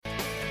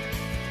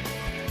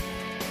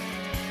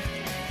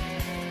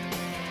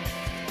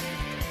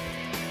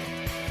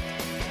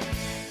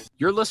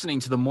You're listening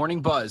to The Morning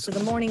Buzz. To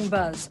the Morning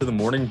Buzz. To the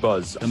Morning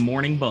Buzz. The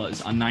Morning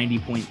Buzz on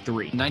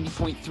 90.3.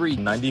 90.3.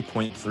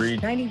 90.3.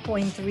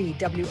 90.3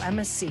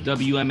 WMSC.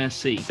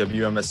 WMSC.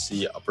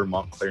 WMSC Upper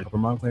Montclair. Upper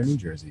Montclair, New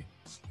Jersey.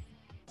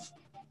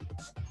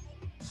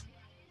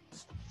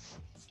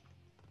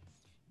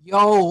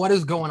 Yo, what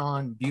is going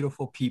on,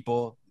 beautiful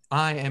people?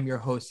 I am your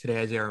host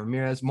today, Isaias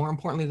Ramirez. More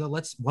importantly, though,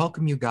 let's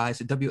welcome you guys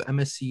to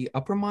WMSC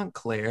Upper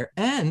Montclair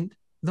and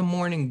The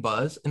Morning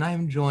Buzz. And I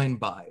am joined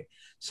by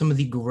some of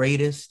the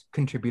greatest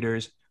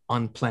contributors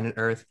on planet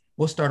Earth.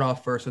 We'll start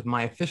off first with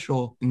my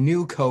official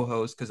new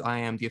co-host, because I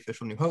am the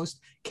official new host,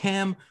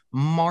 Cam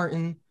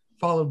Martin,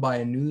 followed by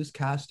a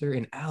newscaster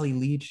in Ali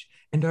Leach,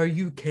 and our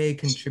UK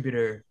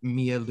contributor,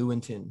 Mia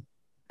Lewington.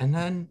 And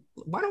then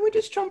why don't we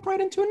just jump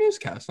right into a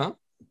newscast, huh?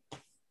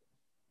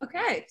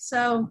 Okay,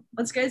 so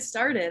let's get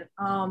started.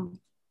 I'm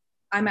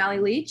Ali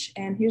Leach,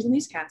 and here's the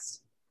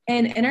newscast.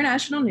 In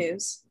international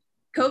news,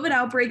 COVID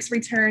outbreaks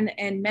return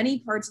in many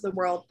parts of the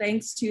world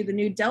thanks to the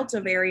new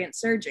Delta variant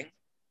surging.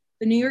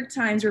 The New York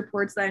Times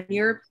reports that in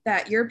Europe,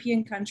 that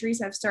European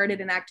countries have started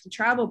enacting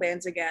travel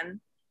bans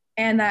again,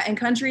 and that in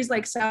countries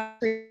like South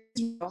Korea,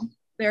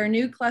 there are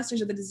new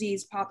clusters of the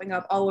disease popping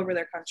up all over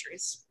their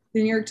countries.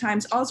 The New York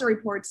Times also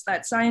reports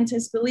that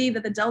scientists believe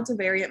that the Delta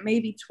variant may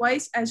be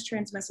twice as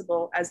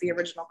transmissible as the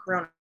original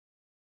corona.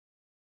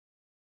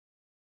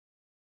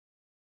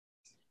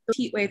 The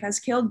heat wave has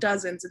killed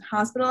dozens and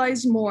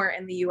hospitalized more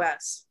in the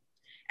US.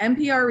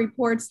 NPR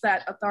reports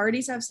that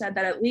authorities have said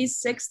that at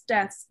least 6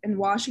 deaths in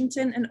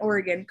Washington and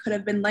Oregon could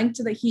have been linked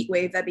to the heat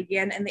wave that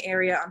began in the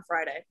area on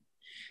Friday.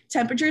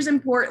 Temperatures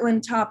in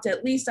Portland topped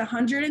at least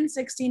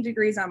 116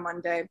 degrees on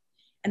Monday,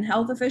 and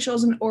health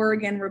officials in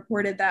Oregon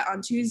reported that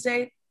on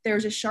Tuesday, there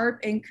was a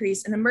sharp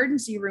increase in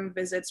emergency room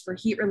visits for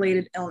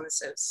heat-related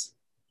illnesses.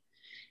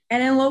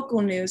 And in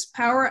local news,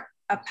 power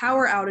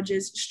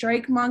outages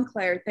strike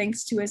Montclair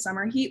thanks to a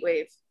summer heat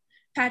wave.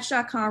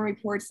 Patch.com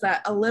reports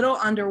that a little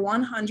under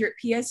 100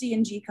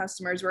 PSE&G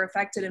customers were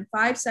affected in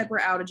 5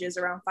 separate outages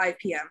around 5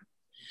 p.m.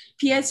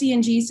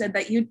 PSE&G said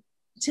that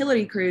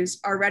utility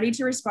crews are ready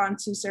to respond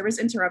to service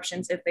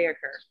interruptions if they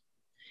occur.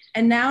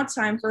 And now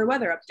time for a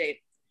weather update.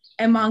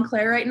 In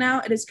Montclair right now,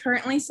 it is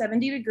currently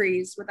 70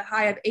 degrees with a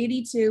high of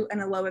 82 and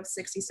a low of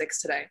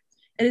 66 today.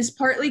 It is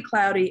partly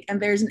cloudy,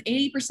 and there's an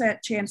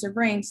 80% chance of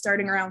rain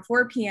starting around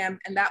 4 p.m.,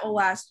 and that will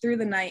last through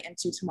the night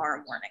into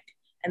tomorrow morning.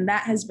 And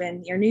that has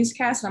been your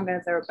newscast, and I'm going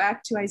to throw it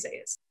back to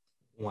Isaias.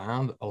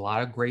 Wow, a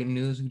lot of great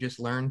news we just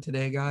learned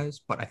today,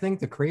 guys. But I think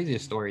the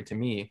craziest story to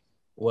me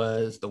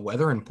was the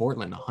weather in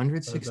Portland,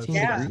 116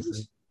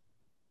 degrees.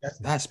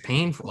 That's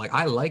painful. Like,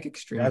 I like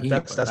extreme heat,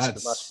 but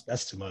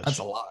that's too much. That's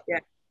a lot. Yeah.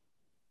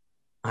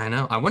 I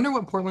know. I wonder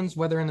what Portland's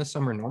weather in the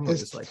summer normally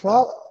is like.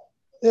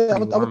 I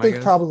would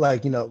think probably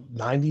like,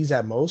 90s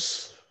at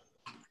most.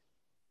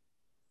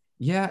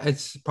 Yeah,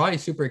 it's probably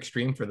super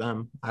extreme for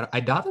them. I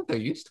doubt that they're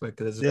used to it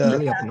because it's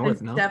really up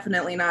north now.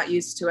 Definitely not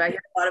used to it. I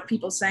hear a lot of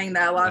people saying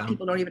that. A lot of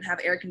people don't even have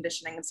air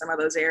conditioning in some of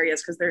those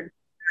areas because they're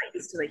not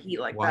used to the heat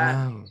like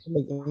that.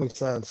 It makes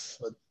sense.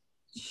 But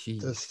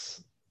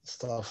this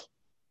stuff.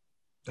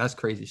 That's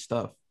crazy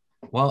stuff.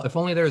 Well, if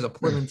only there was a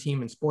Portland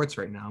team in sports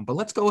right now. But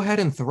let's go ahead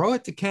and throw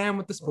it to Cam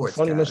with the sports.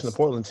 Funny you mention the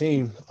Portland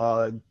team,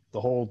 the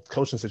whole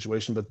coaching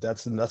situation, but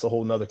that's a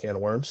whole nother can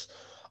of worms.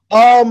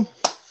 So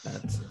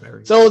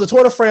the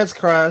Tour de France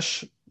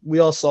crash, we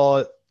all saw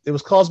it. It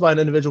was caused by an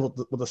individual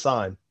with a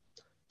sign.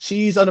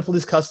 She's under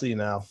police custody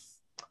now.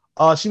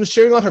 She was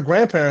cheering on her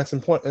grandparents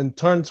and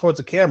turned towards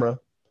the camera,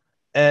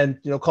 and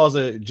caused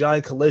a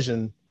giant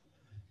collision.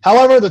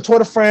 However, the Tour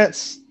de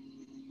France,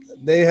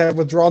 they have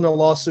withdrawn their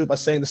lawsuit by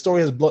saying the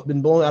story has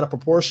been blown out of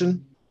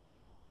proportion.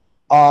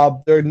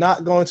 They're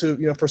not going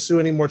to pursue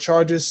any more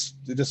charges.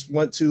 They just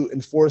want to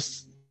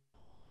enforce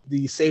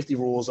the safety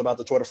rules about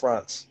the Tour de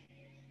France.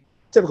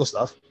 Typical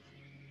stuff.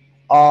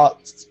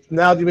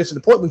 Now you mentioned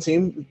the Portland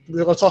team,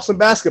 we're going to talk some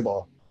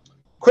basketball.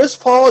 Chris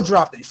Paul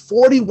dropped a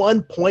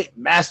 41-point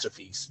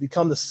masterpiece,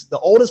 become the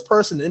oldest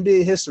person in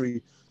NBA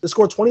history to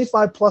score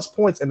 25-plus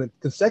points in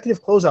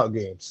consecutive closeout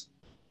games.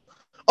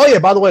 Oh, yeah,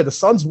 by the way, the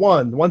Suns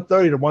won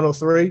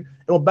 130-103 and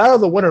will battle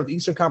the winner of the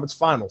Eastern Conference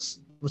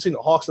Finals between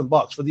the Hawks and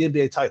Bucks for the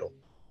NBA title.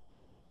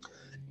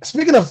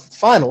 Speaking of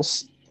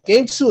finals,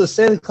 Game 2 of the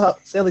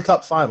Stanley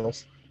Cup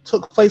Finals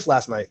took place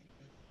last night.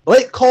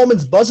 Blake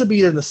Coleman's buzzer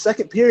beater in the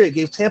second period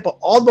gave Tampa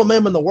all the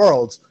momentum in the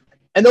world,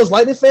 and those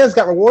Lightning fans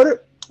got rewarded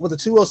with a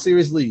 2-0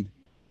 series lead.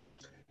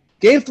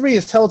 Game 3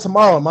 is held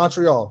tomorrow in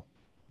Montreal.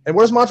 And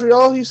where's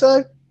Montreal, you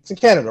say? It's in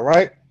Canada,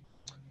 right?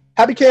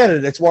 Happy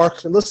Canada Day to our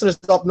listeners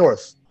up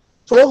north.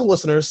 To local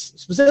listeners,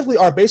 specifically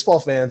our baseball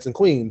fans in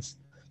Queens,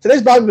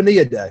 today's Bobby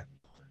Bonilla Day.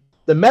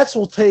 The Mets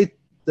will take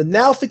the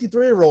now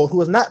 53-year-old who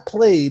has not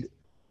played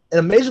in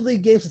a major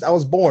league game since I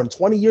was born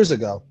 20 years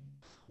ago.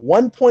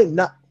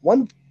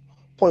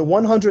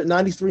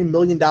 $1.193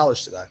 million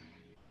today.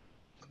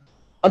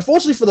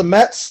 Unfortunately for the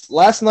Mets,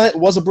 last night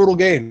was a brutal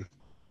game.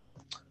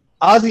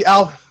 Ozzy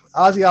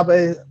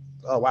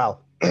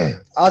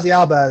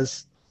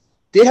Albies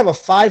did have a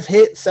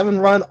 5-hit, 7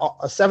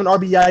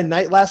 RBI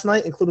night last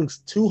night, including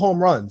 2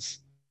 home runs.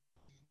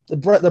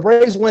 The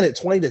Braves win it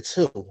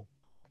 20-2.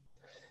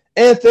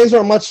 And things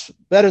aren't much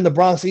better in the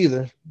Bronx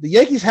either. The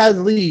Yankees had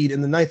the lead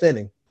in the ninth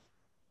inning,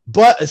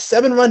 but a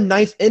 7-run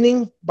ninth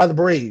inning by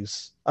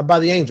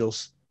the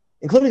Angels,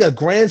 including a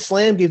grand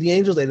slam, gave the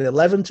Angels an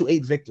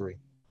 11-8 victory.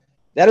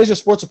 That is your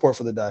sports report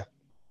for the day.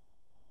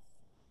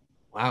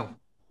 Wow.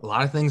 A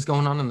lot of things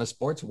going on in the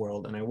sports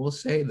world. And I will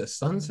say the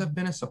Suns have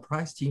been a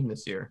surprise team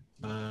this year.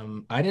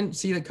 I didn't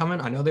see it coming.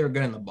 I know they were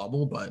good in the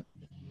bubble, but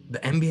the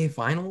NBA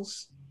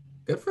Finals,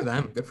 good for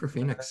them. Good for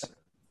Phoenix.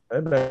 Hey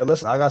man,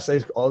 listen, I gotta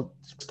say,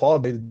 Paul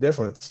made the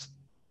difference.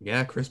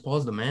 Yeah, Chris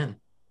Paul's the man.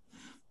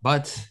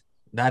 But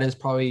that is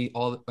probably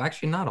all.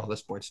 Actually, not all the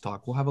sports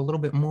talk. We'll have a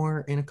little bit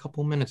more in a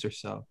couple minutes or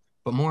so.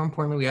 But more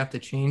importantly, we have to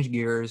change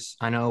gears.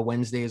 I know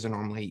Wednesdays are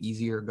normally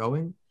easier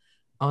going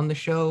on the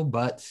show,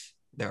 but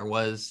there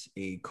was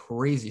a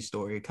crazy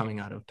story coming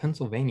out of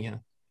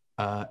Pennsylvania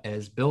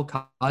as Bill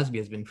Cosby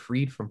has been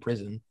freed from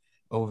prison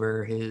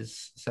over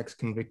his sex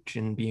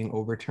conviction being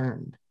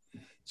overturned.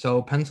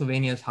 So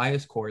Pennsylvania's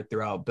highest court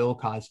threw out Bill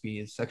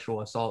Cosby's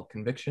sexual assault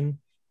conviction,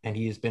 and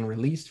he has been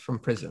released from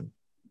prison.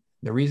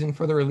 The reason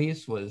for the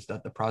release was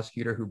that the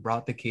prosecutor who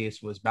brought the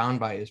case was bound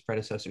by his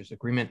predecessor's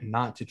agreement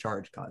not to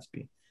charge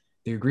Cosby.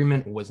 The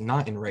agreement was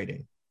not in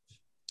writing.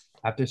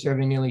 After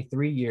serving nearly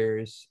 3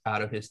 years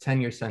out of his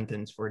 10-year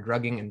sentence for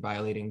drugging and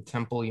violating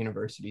Temple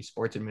University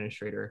sports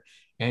administrator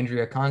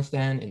Andrea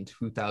Constan in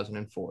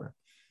 2004,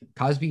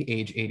 Cosby,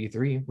 age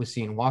 83, was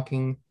seen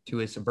walking to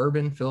his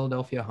suburban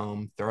Philadelphia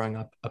home throwing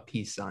up a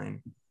peace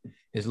sign.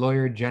 His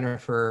lawyer,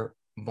 Jennifer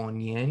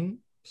Bonien,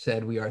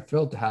 said, "We are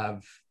thrilled to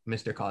have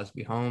Mr.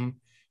 Cosby home.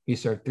 He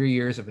served 3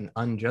 years of an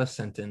unjust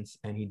sentence,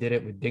 and he did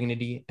it with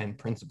dignity and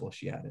principle,"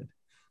 she added.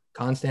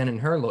 Constant and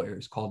her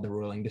lawyers called the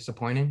ruling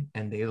disappointing,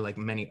 and they, like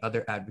many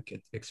other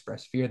advocates,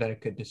 expressed fear that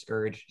it could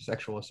discourage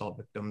sexual assault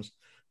victims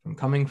from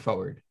coming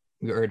forward.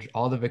 We urge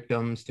all the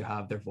victims to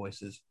have their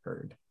voices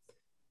heard.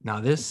 Now,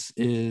 this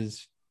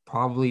is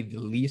probably the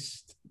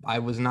least, I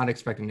was not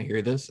expecting to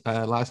hear this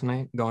last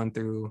night, going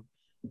through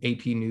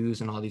AP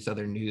News and all these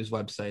other news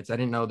websites. I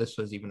didn't know this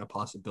was even a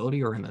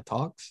possibility or in the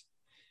talks.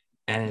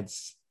 And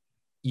it's,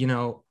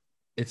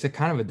 it's a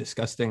kind of a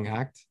disgusting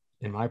act,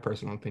 in my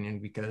personal opinion,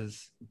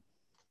 because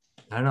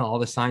I don't know, all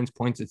the signs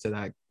pointed to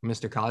that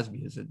Mr. Cosby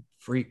is a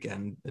freak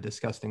and a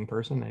disgusting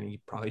person, and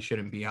he probably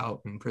shouldn't be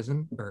out in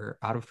prison or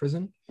out of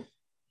prison.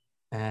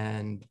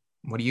 And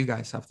what do you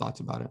guys have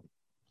thoughts about it?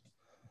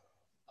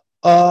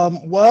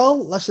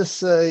 Well, let's just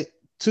say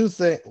two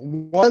things.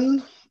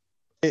 One,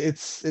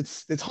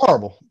 it's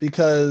horrible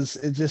because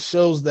it just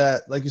shows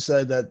that, like you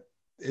said, that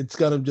it's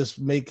gonna just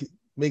make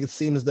it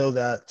seem as though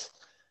that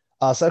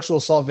sexual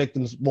assault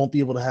victims won't be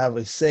able to have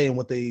a say in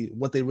what they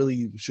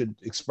really should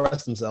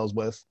express themselves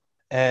with,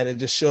 and it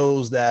just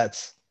shows that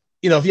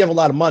if you have a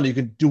lot of money, you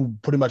can do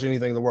pretty much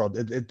anything in the world.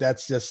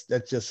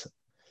 It's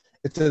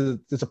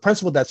a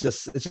principle it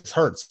just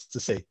hurts to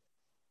see.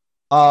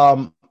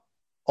 On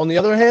the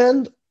other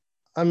hand,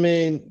 I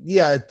mean,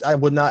 yeah, I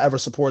would not ever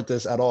support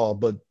this at all.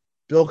 But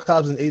Bill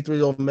Cosby's an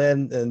 83-year-old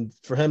man, and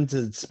for him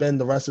to spend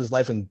the rest of his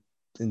life in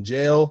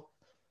jail,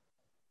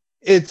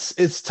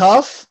 it's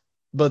tough.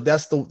 But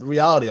that's the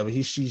reality of it.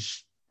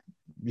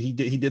 He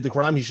did the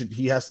crime. He should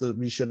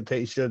have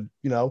paid.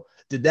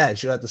 Did that. He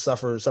should have to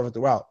suffer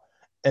throughout.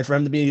 And for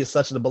him to be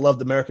such a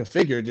beloved American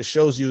figure, it just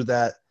shows you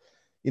that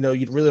you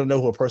really don't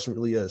know who a person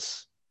really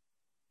is.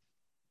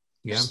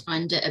 I just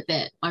find it a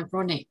bit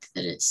ironic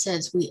that it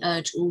says we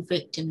urge all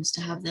victims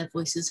to have their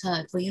voices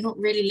heard. Well, you're not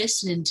really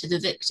listening to the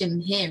victim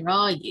here,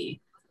 are you?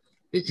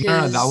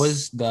 Because no, that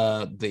was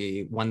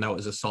the one that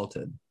was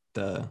assaulted.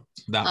 Okay.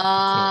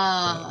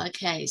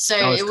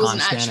 So was it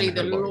wasn't Constant actually and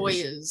the her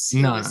lawyers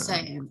who No, were no.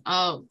 saying.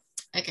 Oh,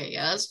 okay,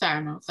 yeah, that's fair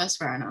enough.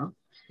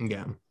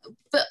 Yeah.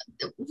 But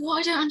what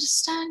I don't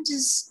understand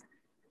is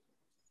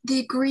the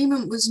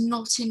agreement was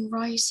not in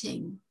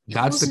writing.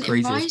 That's the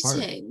craziest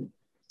part.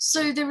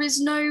 So there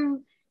is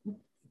no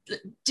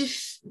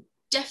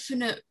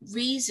definite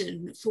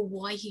reason for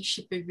why he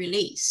should be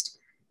released.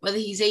 Whether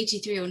he's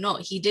 83 or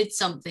not, he did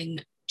something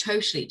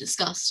totally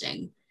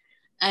disgusting,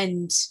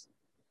 and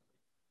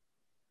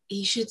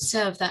he should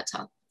serve that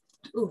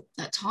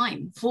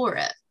time for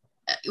it.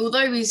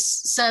 Although he's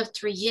served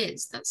 3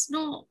 years, that's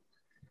not.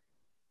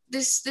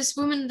 This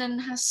woman then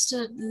has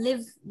to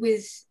live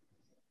with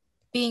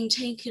being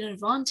taken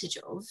advantage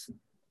of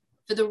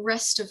for the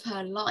rest of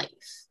her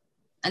life.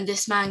 And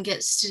this man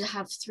gets to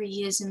have 3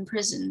 years in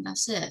prison.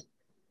 That's it.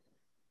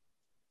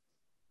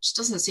 Which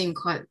doesn't seem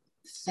quite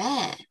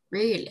fair,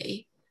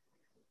 really.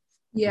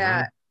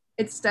 Yeah,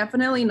 it's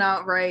definitely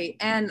not right.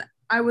 And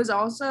I was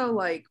also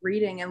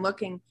reading and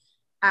looking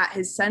at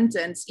his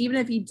sentence. Even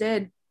if he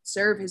did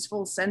serve his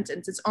full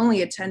sentence, it's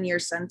only a 10-year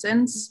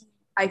sentence.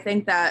 I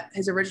think that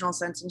his original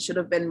sentence should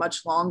have been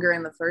much longer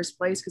in the first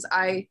place, because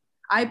I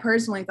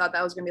personally thought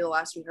that was going to be the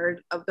last we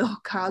heard of Bill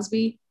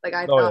Cosby.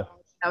 I thought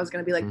that was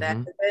going to be the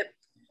end of it.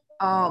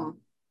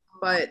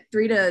 But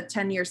 3 to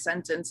 10-year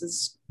sentence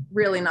is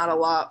really not a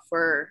lot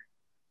for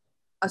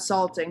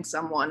assaulting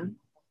someone.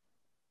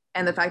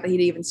 And the fact that he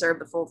didn't even serve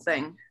the full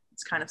thing,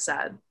 it's kind of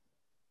sad.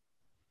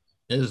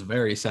 It is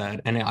very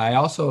sad. And I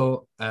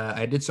also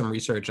I did some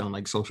research on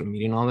like social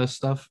media and all this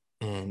stuff,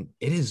 and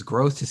it is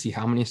gross to see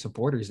how many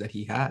supporters that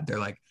he had. They're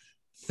like,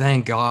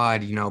 thank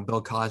God,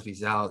 Bill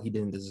Cosby's out. He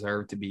didn't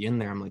deserve to be in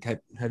there. I'm like,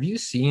 have you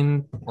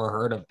seen or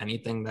heard of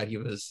anything that he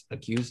was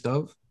accused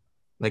of?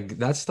 Like,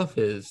 that stuff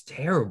is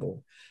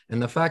terrible.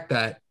 And the fact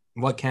that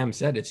what Cam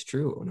said, it's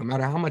true. No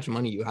matter how much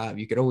money you have,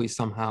 you could always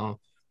somehow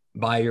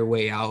buy your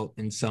way out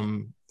in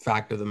some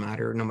fact of the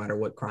matter, no matter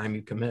what crime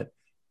you commit.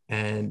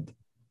 And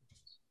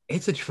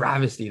it's a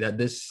travesty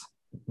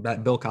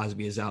that Bill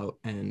Cosby is out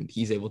and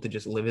he's able to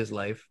just live his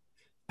life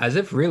as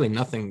if really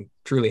nothing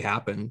truly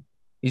happened.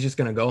 He's just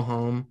going to go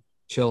home,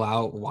 chill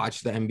out,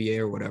 watch the NBA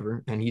or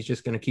whatever, and he's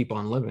just going to keep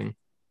on living.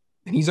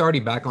 And he's already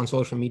back on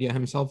social media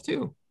himself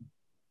too.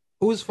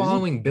 Who's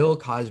following Bill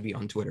Cosby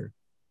on Twitter?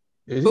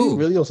 Is he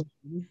really on social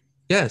media?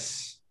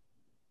 Yes.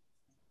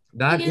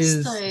 That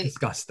is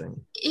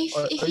disgusting.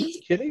 Are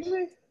you kidding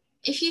me?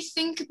 If you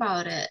think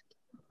about it,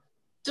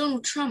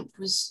 Donald Trump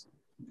was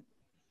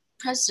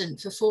president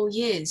for 4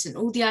 years and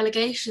all the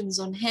allegations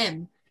on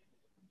him,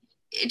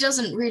 it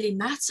doesn't really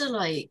matter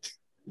like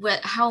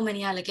how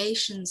many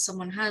allegations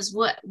someone has,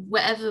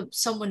 whatever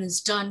someone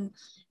has done,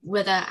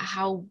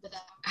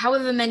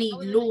 however many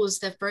laws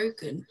they've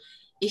broken.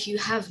 If you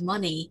have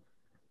money,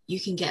 you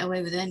can get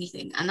away with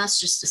anything, and that's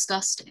just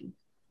disgusting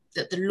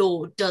that the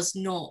law does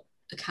not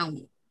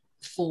account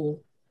for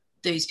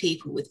those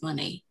people with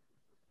money,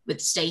 with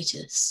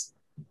status,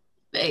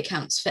 but it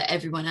accounts for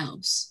everyone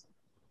else.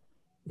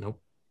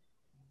 Nope.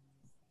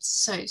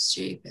 So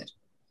stupid.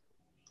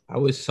 I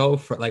was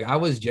I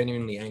was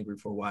genuinely angry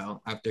for a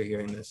while after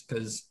hearing this,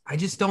 because I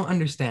just don't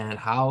understand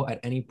how at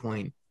any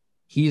point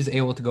he is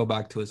able to go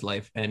back to his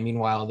life. And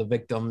meanwhile, the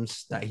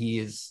victims that he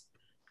is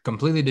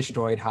completely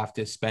destroyed have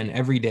to spend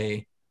every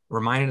day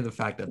reminded of the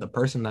fact that the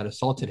person that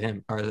assaulted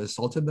him or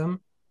assaulted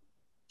them,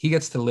 he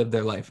gets to live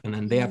their life. And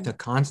then they have to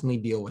constantly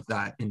deal with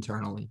that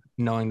internally,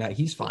 knowing that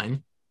he's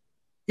fine.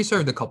 He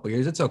served a couple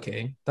years. It's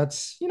okay.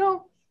 That's,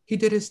 he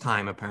did his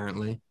time,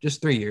 apparently.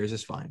 Just 3 years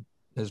is fine.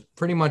 Is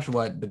pretty much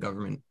what the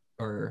government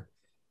or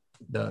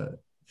the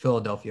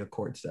Philadelphia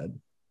court said.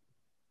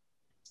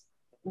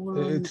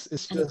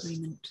 It's just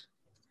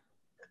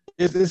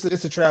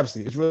it's a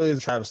travesty. It really is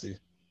a travesty.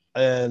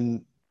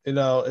 And you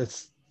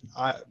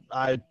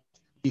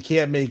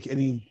can't make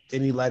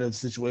any light of the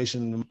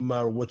situation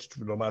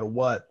no matter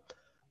what.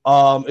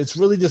 It's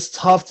really just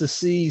tough to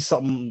see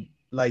something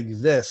like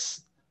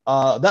this.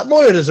 That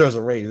lawyer deserves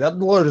a raise. That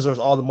lawyer deserves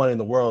all the money in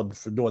the world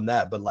for doing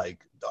that. But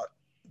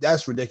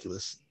that's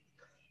ridiculous.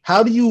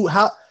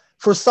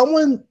 For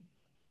someone,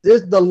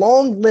 there's the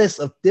long list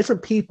of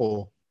different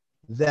people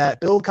that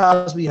Bill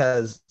Cosby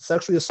has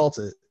sexually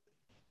assaulted.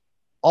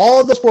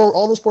 All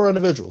those poor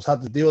individuals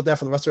have to deal with that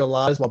for the rest of their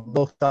lives while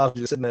Bill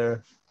Cosby is sitting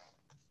there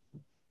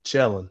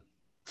chilling.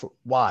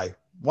 Why?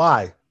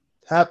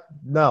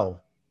 No.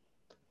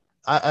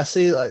 I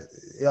see,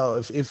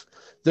 if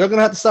they're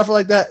gonna have to suffer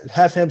like that,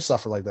 have him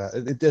suffer like that.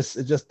 It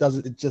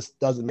just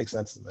doesn't make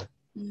sense to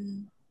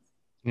me.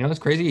 It's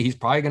crazy. He's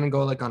probably gonna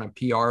go on a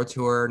PR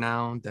tour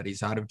now that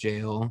he's out of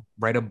jail,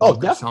 write a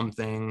book or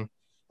something.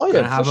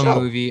 Gonna have a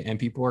movie, and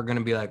people are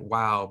gonna be like,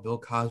 "Wow, Bill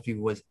Cosby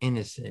was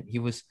innocent. He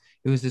was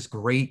this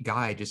great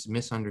guy, just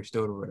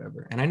misunderstood or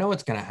whatever." And I know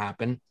it's gonna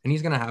happen, and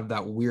he's gonna have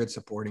that weird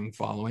supporting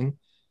following,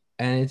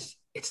 and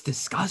it's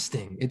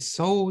disgusting. It's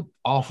so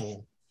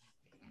awful.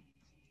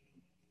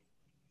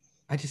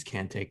 I just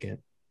can't take it.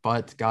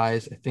 But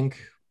guys, I think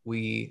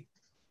we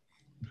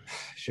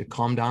should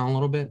calm down a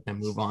little bit and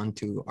move on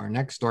to our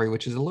next story,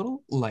 which is a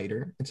little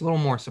lighter. It's a little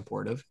more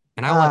supportive.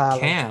 And I'll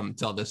let Cam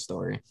tell this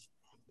story.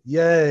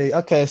 Yay.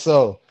 Okay,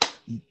 so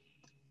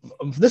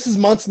this is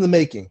months in the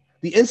making.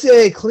 The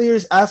NCAA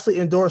clears athlete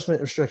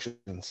endorsement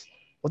restrictions.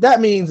 What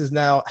that means is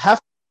now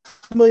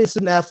 500,000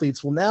 student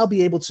athletes will now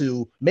be able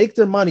to make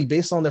their money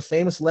based on their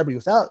famous celebrity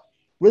without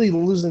really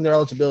losing their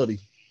eligibility.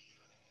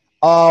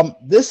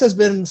 This has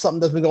been something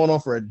that's been going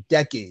on for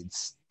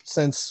decades,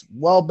 since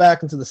well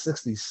back into the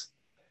 60s.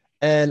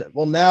 And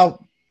now,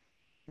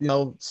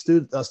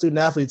 student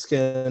athletes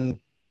can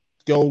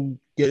go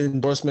get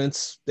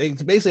endorsements. They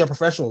basically are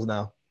professionals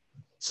now.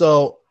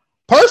 So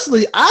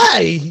personally,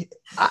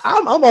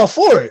 I'm all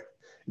for it.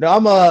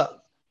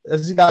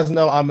 As you guys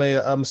know, I'm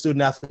a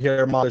student athlete here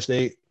at Modern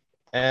State,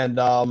 and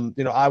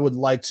I would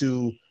like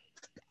to.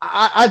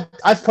 I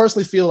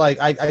personally feel like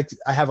I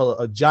have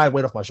a giant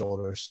weight off my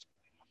shoulders.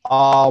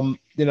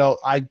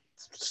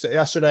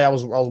 Yesterday I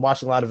was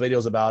watching a lot of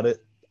videos about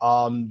it.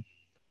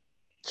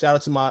 Shout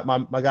out to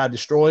my guy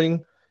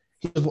Destroying.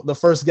 He was the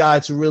first guy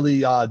to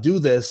really do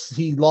this.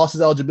 He lost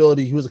his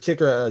eligibility. He was a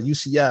kicker at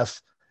UCF,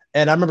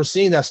 and I remember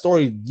seeing that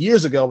story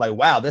years ago. Like,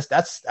 wow,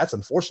 that's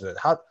unfortunate.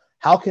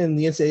 How can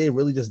the NCAA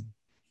really just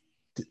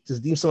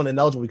deem someone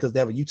ineligible because they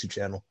have a YouTube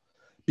channel?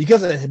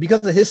 Because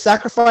of his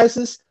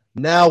sacrifices,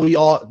 now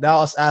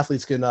us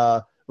athletes can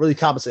really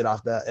compensate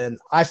off that. And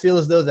I feel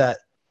as though that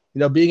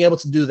being able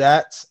to do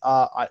that,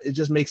 it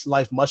just makes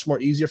life much more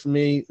easier for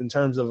me in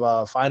terms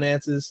of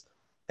finances.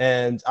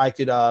 And I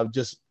could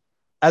just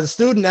as a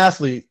student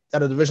athlete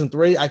at a Division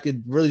III, I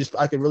could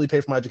really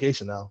pay for my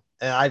education now,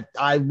 and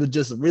I would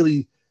just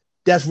really,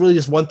 that's really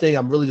just one thing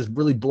I'm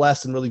really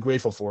blessed and really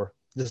grateful for.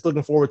 Just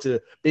looking forward to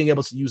being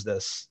able to use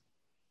this.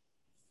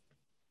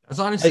 That's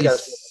honestly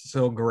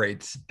so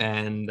great.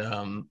 And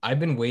I've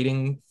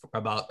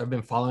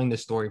been following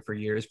this story for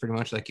years, pretty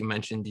much like you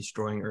mentioned,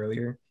 destroying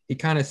earlier. He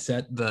kind of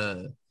set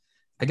the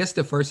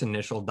first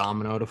initial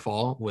domino to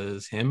fall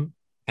was him.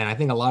 And I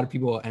think a lot of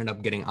people ended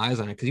up getting eyes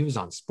on it because he was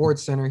on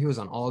Sports Center. He was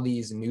on all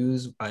these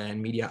news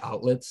and media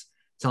outlets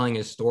telling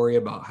his story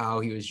about how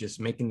he was just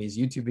making these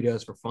YouTube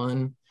videos for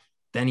fun.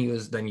 Then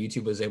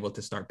YouTube was able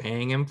to start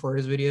paying him for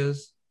his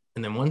videos.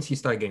 And then once he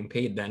started getting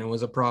paid, then it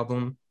was a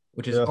problem,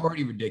 which is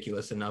already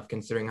ridiculous enough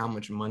considering how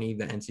much money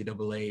the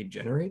NCAA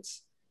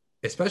generates,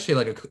 especially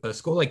like a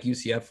school like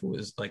UCF, who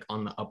was like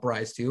on the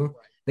uprise too.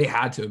 They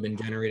had to have been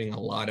generating a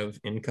lot of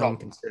income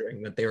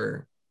considering that they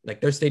were like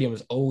their stadium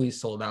was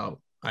always sold out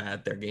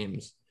at their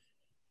games.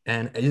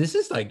 And this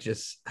is like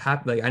just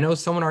like I know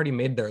someone already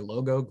made their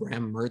logo,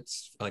 Graham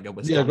Mertz, like a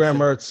Wisconsin. Yeah, Graham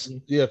Mertz,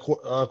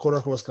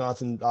 quarterback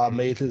Wisconsin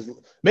made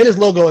his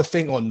logo, I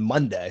think, on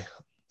Monday.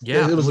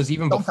 Yeah, it was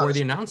even before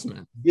the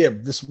announcement. Yeah,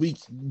 this week.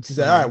 He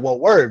said, all right, well,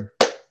 word.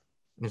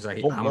 He's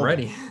like, I'm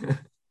ready.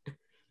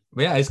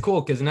 But yeah, it's cool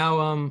because now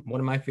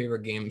one of my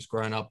favorite games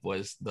growing up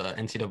was the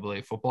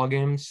NCAA football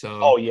games. So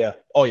oh yeah.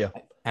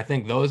 I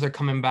think those are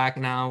coming back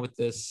now with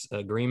this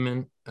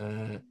agreement.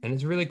 And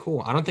it's really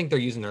cool. I don't think they're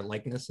using their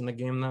likeness in the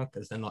game though,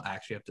 because then they'll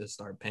actually have to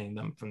start paying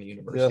them from the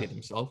university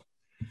themselves.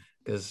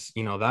 Because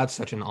that's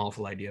such an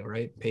awful idea,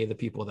 right? Pay the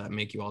people that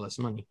make you all this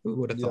money. Who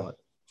would have thought?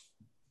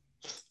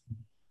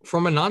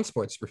 From a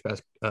non-sports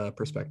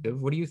perspective,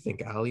 what do you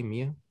think, Ali,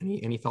 Mia?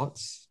 Any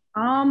thoughts?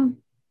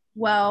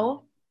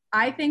 Well,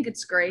 I think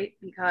it's great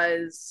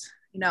because,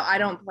 I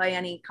don't play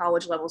any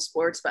college level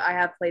sports, but I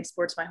have played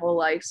sports my whole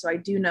life. So I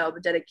do know the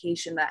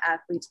dedication that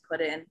athletes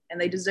put in,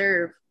 and they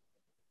deserve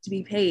to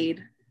be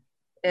paid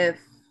if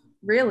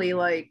really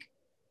like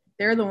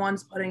they're the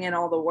ones putting in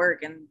all the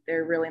work and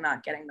they're really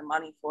not getting the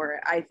money for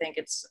it. I think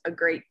it's a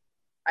great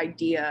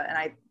idea, and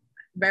I'm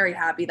very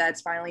happy that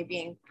it's finally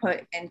being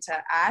put into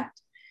act.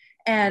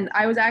 And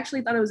I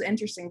thought it was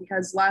interesting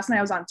because last night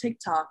I was on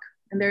TikTok,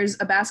 and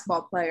there's a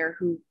basketball player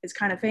who is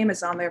kind of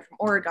famous on there from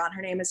Oregon.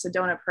 Her name is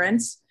Sedona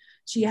Prince.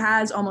 She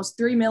has almost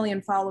 3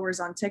 million followers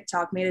on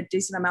TikTok, made a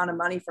decent amount of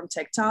money from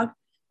TikTok,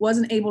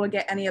 wasn't able to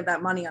get any of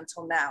that money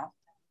until now,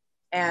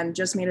 and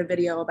just made a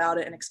video about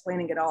it and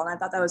explaining it all. And I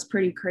thought that was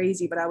pretty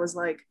crazy, but I was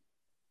like,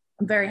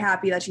 I'm very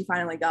happy that she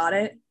finally got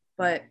it.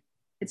 But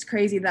it's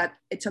crazy that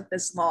it took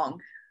this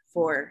long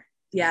for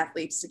the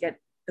athletes to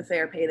get the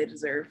fair pay they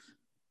deserve.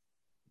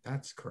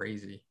 That's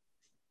crazy.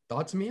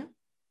 Thoughts, Mia?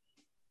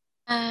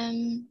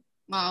 Well,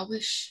 I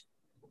wish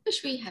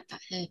we had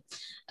that here.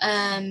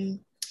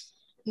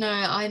 No,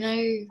 I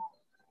know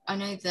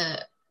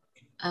that.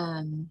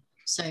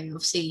 So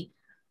obviously,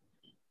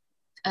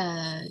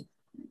 the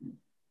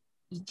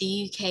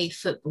UK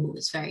football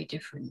is very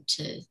different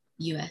to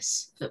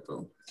US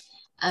football,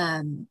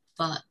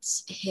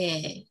 but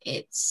here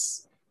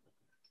it's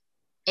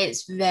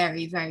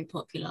very, very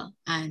popular,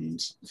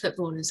 and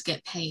footballers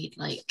get paid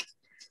like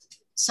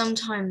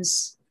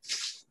sometimes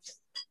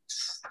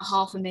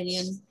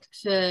 $500,000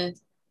 for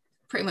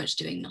pretty much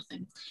doing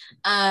nothing.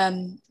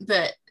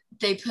 But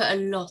they put a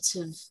lot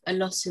of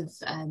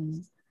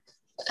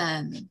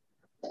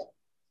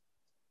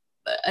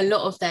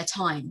their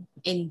time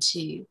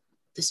into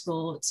the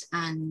sport,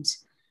 and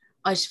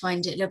I just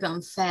find it a little bit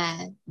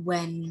unfair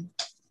when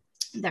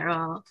there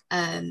are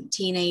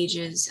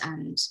teenagers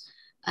and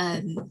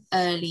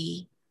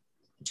early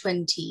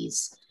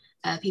 20s,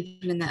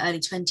 people in their early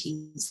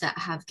 20s that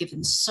have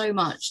given so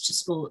much to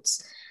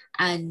sports,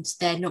 and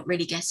they're not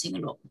really getting a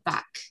lot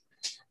back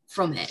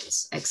from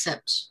it,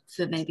 except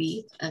for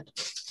maybe a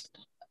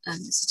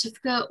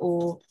certificate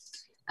or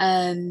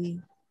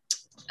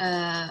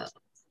a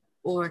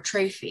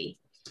trophy.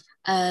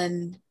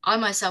 I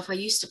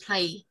used to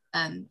play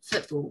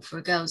football for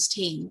a girls'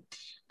 team,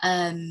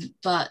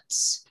 but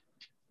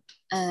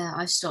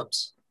I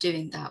stopped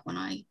doing that when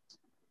I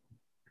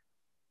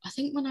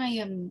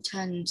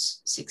turned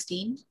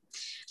 16.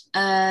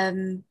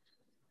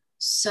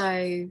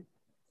 So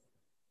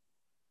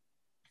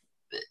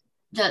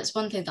that's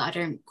one thing that I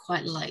don't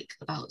quite like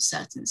about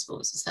certain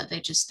sports, is that they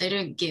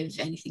don't give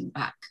anything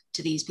back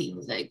to these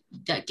people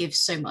that give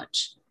so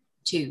much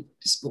to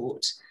the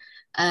sport.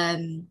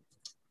 I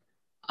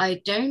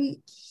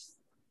don't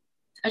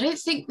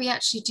think we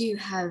actually do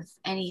have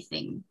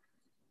anything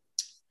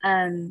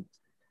to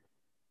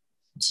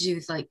do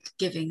with like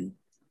giving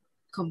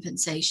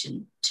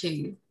compensation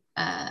to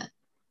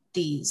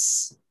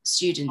these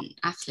student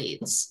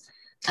athletes.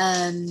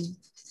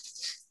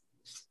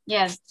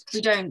 We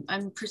don't.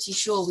 I'm pretty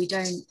sure we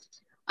don't,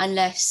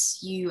 unless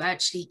you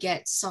actually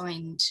get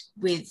signed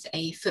with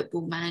a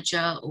football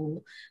manager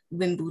or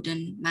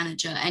Wimbledon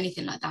manager,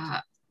 anything like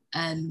that.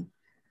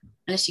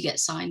 Unless you get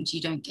signed, you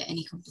don't get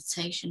any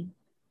compensation.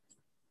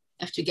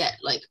 You have to get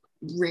like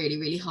really,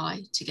 really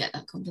high to get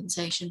that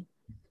compensation.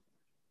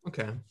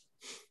 Okay.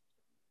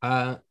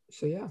 So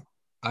yeah,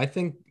 I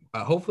think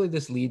hopefully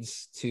this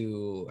leads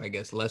to, I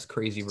guess, less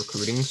crazy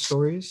recruiting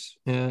stories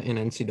in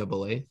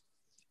NCAA.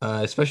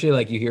 Especially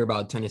like you hear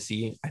about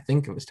Tennessee. I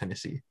think it was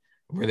Tennessee,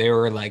 where they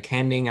were like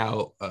handing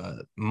out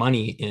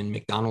money in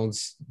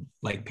McDonald's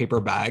like paper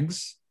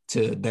bags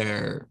to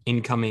their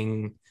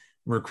incoming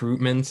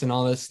recruitments and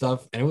all this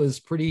stuff. And it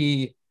was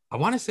pretty. I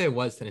want to say it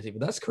was Tennessee,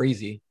 but that's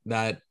crazy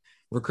that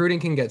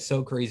recruiting can get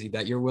so crazy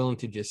that you're willing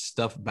to just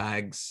stuff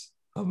bags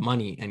of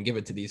money and give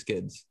it to these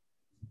kids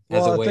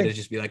as a way to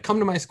just be like, come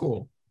to my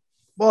school.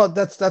 Well,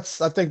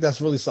 that's I think that's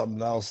really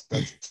something else.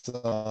 That's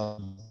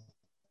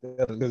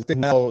because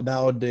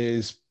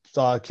nowadays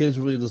kids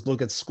really just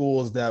look at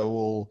schools that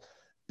will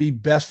be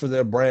best for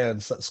their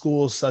brands.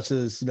 Schools such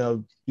as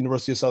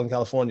University of Southern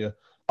California,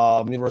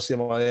 University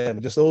of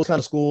Miami, just those kind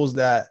of schools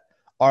that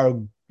are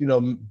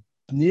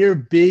near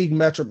big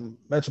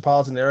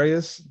metropolitan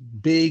areas,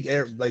 big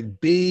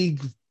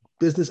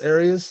business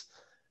areas.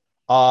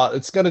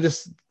 It's gonna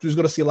you're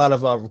gonna see a lot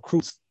of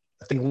recruits,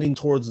 I think, lean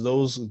towards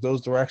those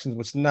directions,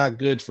 which is not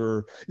good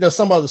for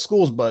some other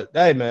schools. But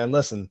hey, man,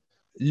 listen,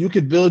 you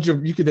could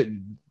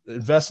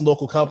invest in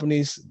local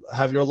companies,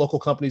 have your local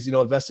companies,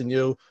 invest in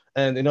you.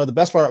 And the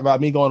best part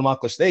about me going to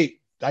Montclair State,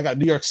 I got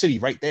New York City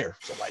right there.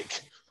 So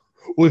like,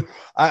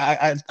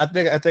 I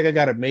think I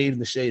got it made in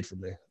the shade for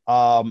me.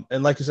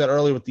 And like you said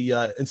earlier with the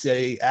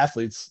NCAA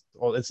athletes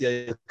or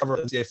NCAA cover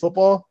NCAA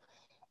football,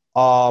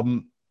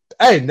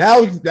 hey,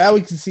 now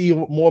we can see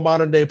more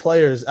modern day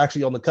players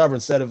actually on the cover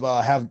instead of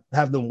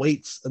have them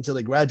wait until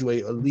they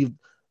graduate or leave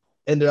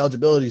end their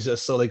eligibility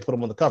just so they can put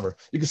them on the cover.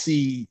 You can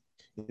see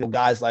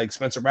guys like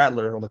Spencer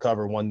Rattler on the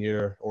cover one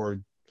year,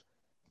 or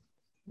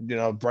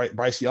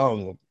Bryce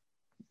Young.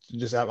 You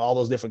just have all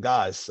those different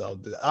guys. So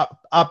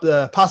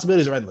the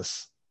possibilities are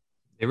endless.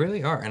 They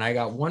really are. And I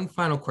got one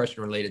final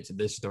question related to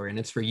this story, and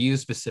it's for you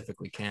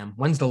specifically, Cam.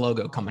 When's the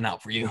logo coming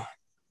out for you?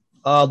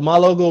 My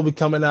logo will be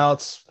coming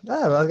out.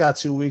 I got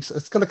 2 weeks.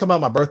 It's going to come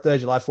out my birthday,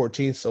 July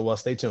 14th. So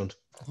stay tuned.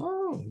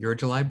 Oh, your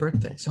July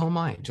birthday. So am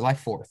I, July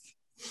 4th.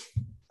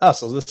 Oh,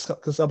 so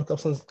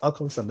I'll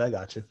come Sunday. I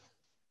got you.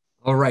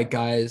 All right,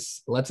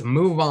 guys, let's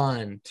move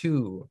on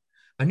to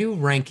a new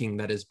ranking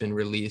that has been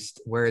released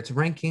where it's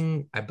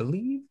ranking, I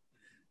believe,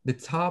 the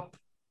top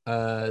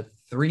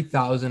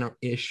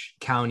 3,000-ish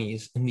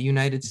counties in the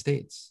United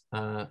States.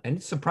 And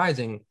it's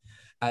surprising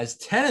as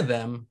 10 of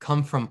them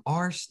come from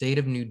our state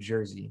of New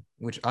Jersey,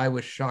 which I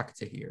was shocked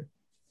to hear.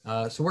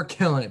 So we're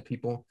killing it,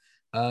 people.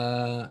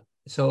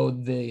 So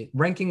the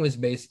ranking was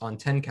based on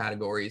 10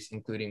 categories,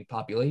 including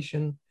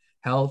population,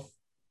 health,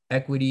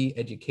 equity,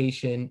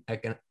 education,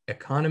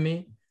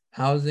 economy,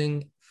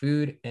 housing,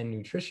 food and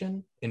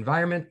nutrition,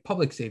 environment,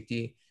 public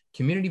safety,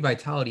 community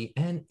vitality,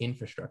 and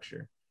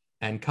infrastructure.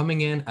 And coming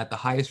in at the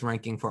highest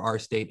ranking for our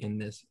state in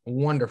this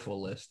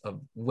wonderful list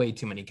of way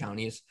too many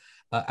counties,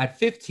 at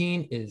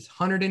 15 is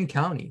Hunterdon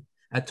County.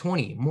 At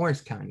 20,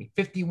 Morris County.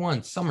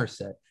 51,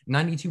 Somerset.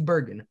 92,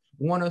 Bergen.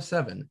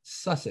 107,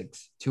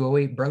 Sussex.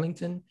 208,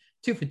 Burlington.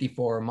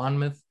 254,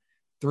 Monmouth.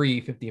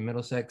 350,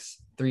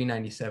 Middlesex.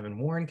 397,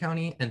 Warren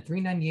County. And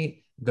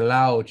 398,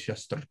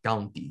 Gloucester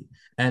County.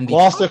 And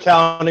Gloucester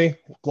County.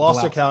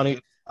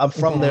 I'm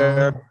from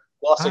there.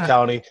 Gloucester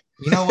County.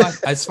 You know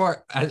what? As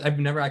far as I've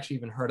never actually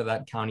even heard of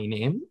that county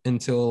name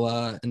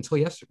until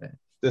yesterday.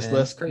 This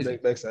list crazy.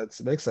 Makes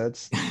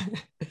sense.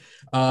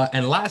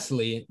 And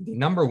lastly, the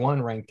number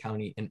one ranked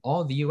county in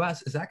all of the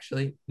U.S. is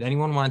actually. Does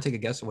anyone want to take a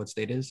guess of what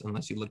state it is?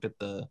 Unless you looked at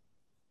the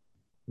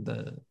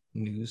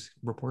news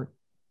report.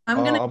 I'm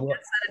gonna guess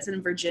that it's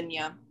in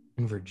Virginia.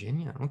 In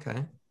Virginia,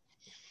 okay.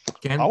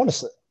 I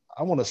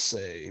want to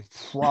say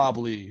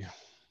probably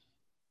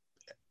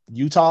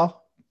Utah.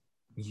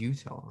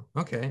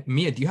 Okay.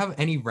 Mia, do you have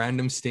any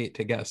random state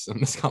to guess in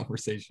this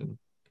conversation?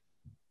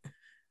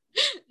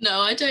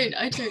 No, I don't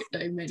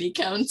know many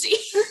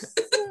counties.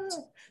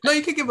 No,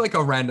 you could give like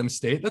a random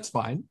state. That's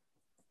fine.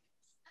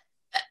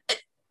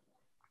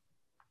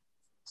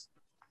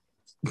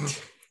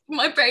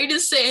 My brain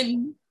is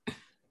saying,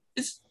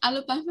 is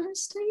Alabama a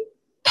state?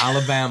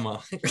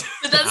 Alabama.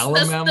 But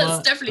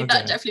that's definitely, okay.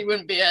 That definitely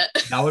wouldn't be it.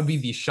 That would be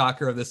the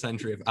shocker of the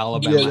century if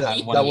Alabama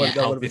had one of the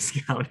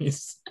healthiest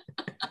counties.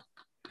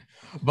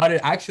 But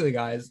it actually,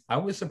 guys, I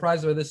was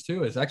surprised by this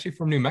too. It's actually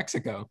from New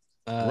Mexico.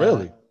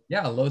 Really?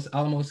 Yeah, Los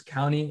Alamos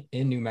County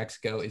in New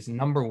Mexico is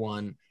number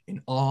one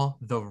in all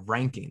the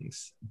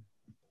rankings.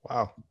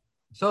 Wow.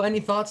 So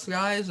any thoughts,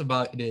 guys,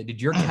 about did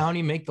your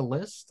county make the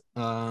list?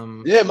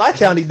 Yeah, my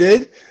county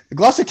did.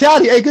 Gloucester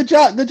County. Hey, good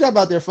job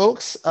out there,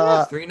 folks.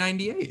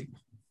 398.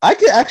 I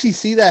could actually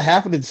see that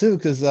happening too,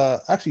 because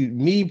actually,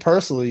 me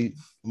personally,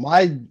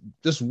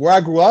 just where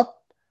I grew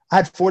up, I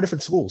had four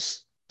different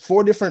schools,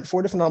 four different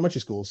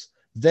elementary schools,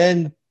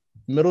 then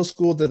middle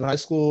school, then high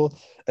school,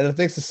 and I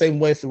think it's the same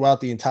way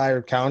throughout the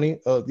entire county.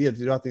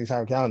 Throughout the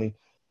entire county,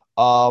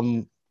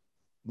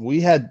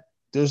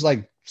 there's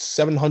like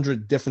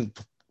 700 different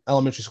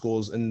elementary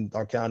schools in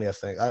our county. I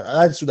think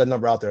I just threw that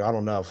number out there. I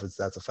don't know if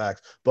that's a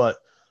fact, but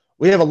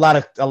we have a lot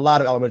of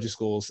elementary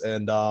schools,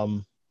 and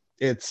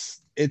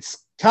it's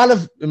kind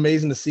of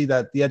amazing to see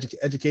that the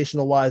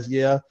educational wise,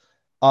 yeah.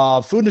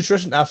 Food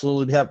nutrition,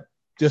 absolutely. We have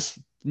just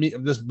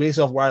based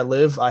off where I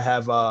live, I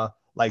have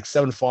like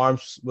 7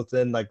 farms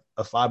within like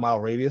a 5-mile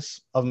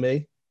radius of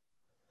me.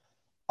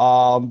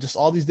 Just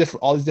all these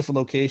different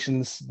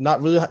locations.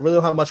 Not really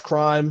don't have much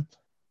crime.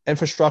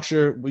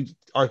 Infrastructure, we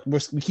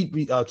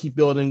keep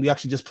building. We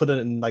actually just put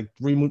in like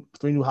three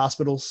new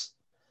hospitals,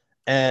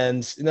 and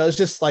it's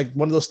just like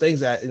one of those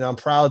things that I'm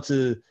proud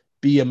to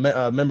be a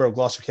member of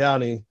Gloucester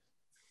County,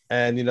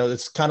 and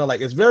it's kind of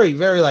like it's very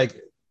very like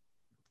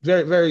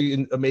very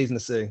very amazing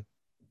to see.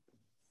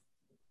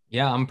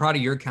 Yeah, I'm proud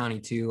of your county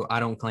too. I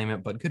don't claim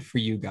it, but good for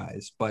you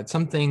guys. But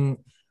something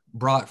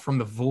brought from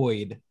the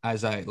void,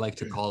 as I like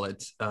to call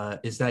it,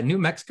 is that New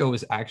Mexico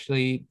is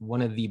actually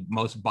one of the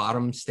most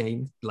bottom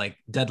states, like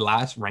dead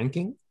last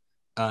ranking.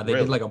 They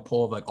did like a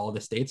poll of like all the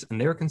states, and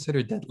they were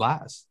considered dead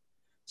last.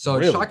 So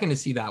it's shocking to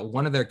see that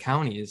one of their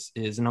counties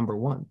is number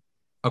 1,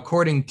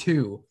 according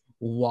to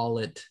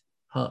Wallet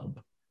Hub.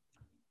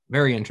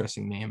 Very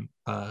interesting name.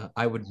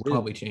 I would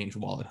probably change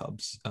Wallet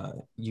Hub's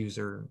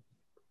user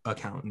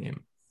account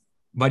name.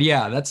 But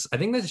yeah, I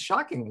think that's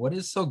shocking. What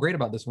is so great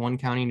about this one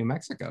county in New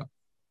Mexico?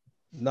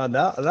 No,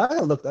 now I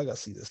gotta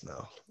see this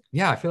now.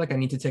 Yeah, I feel like I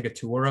need to take a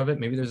tour of it.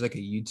 Maybe there's like a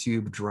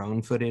YouTube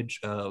drone footage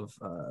of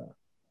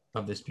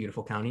this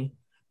beautiful county.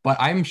 But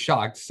I'm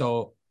shocked.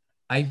 So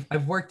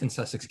I've worked in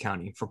Sussex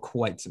County for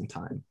quite some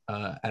time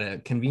at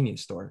a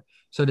convenience store.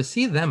 So to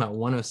see them at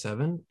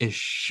 107 is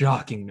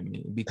shocking to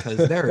me because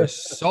there is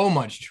so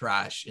much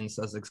trash in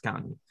Sussex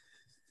County.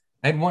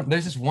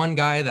 There's this one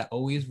guy that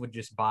always would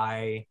just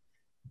buy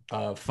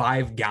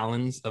 5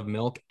 gallons of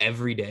milk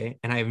every day,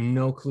 and I have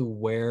no clue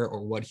where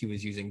or what he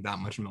was using that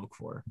much milk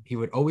for. He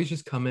would always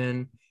just come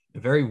in a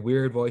very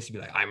weird voice to be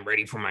like, "I'm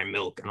ready for my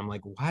milk," and I'm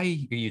like, "Why are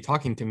you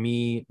talking to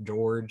me,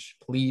 George?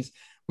 Please."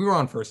 We were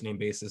on first name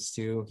basis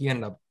too. He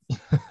ended up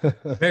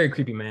very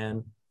creepy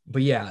man.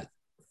 But yeah,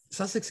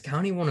 Sussex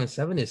County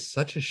 107 is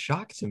such a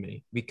shock to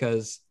me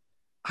because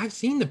I've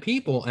seen the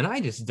people and I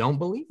just don't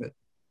believe it.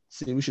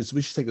 See, we should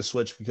take a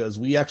switch because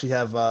we actually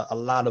have a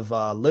lot of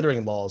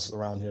littering laws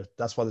around here.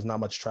 That's why there's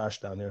not much trash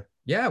down here.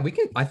 Yeah, we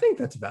could. I think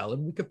that's valid.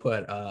 We could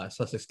put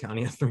Sussex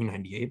County at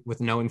 398 with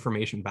no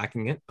information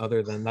backing it,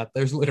 other than that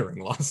there's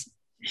littering laws.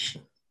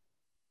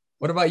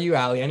 What about you,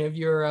 Allie? Any of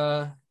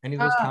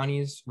those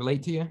counties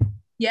relate to you?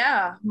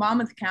 Yeah,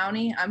 Monmouth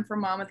County. I'm from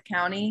Monmouth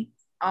County.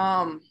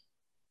 I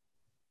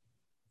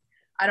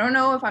don't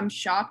know if I'm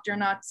shocked or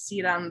not to see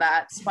it on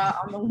that spot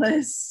on the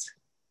list.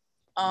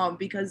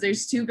 Because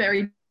there's 2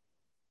 very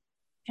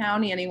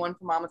county. Anyone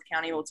from Monmouth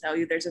County will tell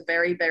you there's a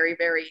very, very,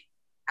 very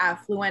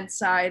affluent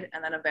side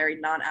and then a very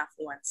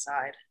non-affluent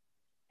side.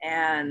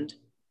 And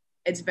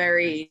it's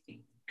very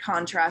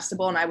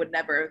contrastable, and I would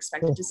never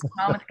expect to see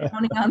Monmouth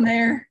County on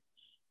there.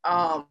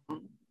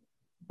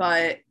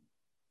 But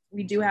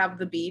we do have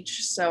the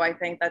beach, so I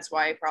think that's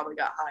why it probably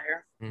got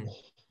higher.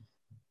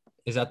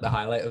 Is that the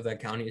highlight of that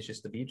county? Is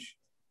just the beach?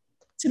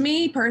 To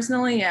me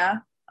personally, yeah.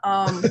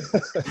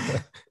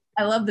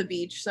 I love the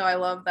beach, so I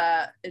love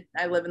that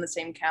I live in the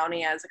same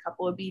county as a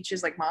couple of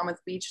beaches like Monmouth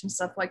Beach and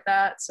stuff like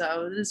that,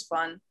 so it is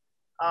fun.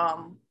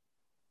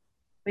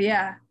 But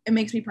yeah, it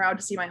makes me proud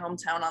to see my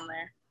hometown on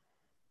there.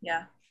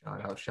 Yeah.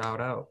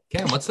 Shout out.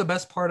 Cam, what's the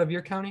best part of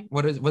your county?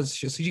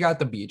 So you got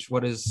the beach.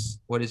 What is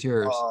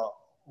yours?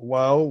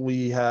 Well,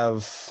 we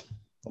have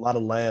a lot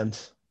of land.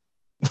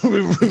 we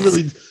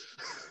really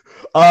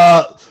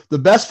the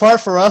best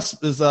part for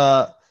us is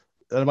I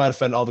might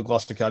offend all the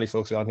Gloucester County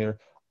folks on here.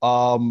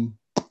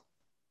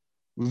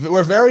 We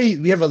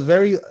have a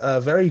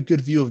very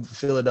good view of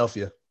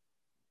Philadelphia,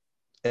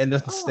 and it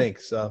doesn't stink.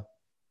 So,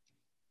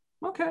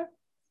 okay,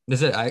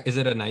 is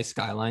it a nice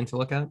skyline to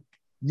look at?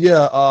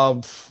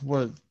 Yeah,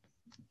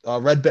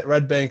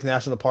 Red Bank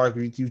National Park.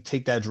 You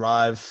take that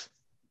drive.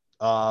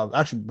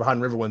 Actually,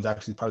 behind Riverwind's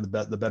actually probably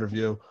the better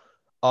view.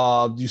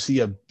 You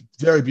see a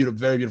very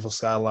beautiful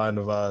skyline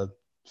of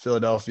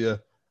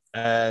Philadelphia,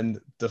 and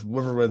the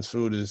Riverwind's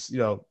food is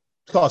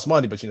costs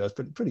money, but it's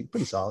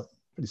pretty solid.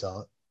 Pretty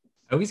solid.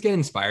 I always get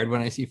inspired when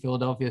I see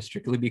Philadelphia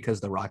strictly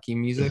because the Rocky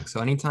music. So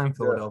anytime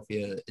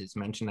Philadelphia is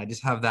mentioned, I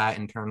just have that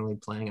internally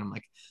playing. I'm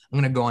like, I'm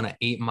going to go on an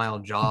 8-mile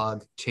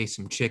jog, chase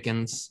some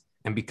chickens,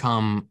 and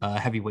become a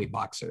heavyweight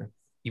boxer,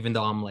 even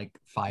though I'm like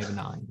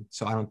 5'9".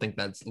 So I don't think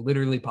that's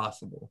literally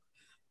possible.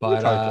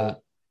 But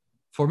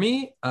for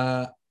me,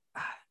 I'm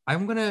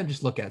going to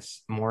just look at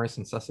Morris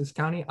and Sussex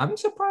County. I'm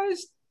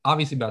surprised,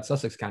 obviously, about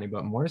Sussex County,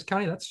 but Morris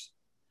County,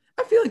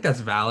 I feel like that's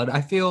valid.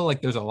 I feel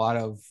like there's a lot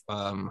of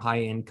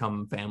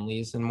high-income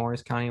families in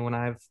Morris County when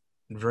I've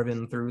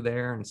driven through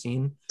there and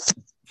seen,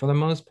 for the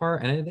most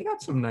part. And they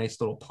got some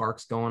nice little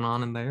parks going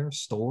on in there,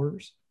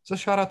 stores. So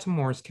shout out to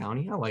Morris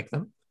County. I like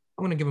them.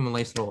 I'm going to give them a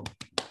nice little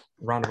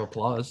round of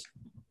applause.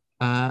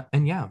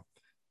 And yeah,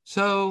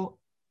 so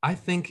I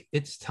think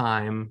it's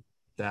time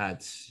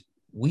that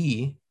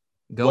we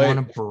go on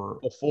a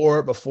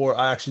before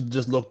I actually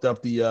just looked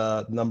up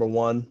the number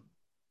 1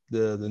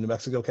 the New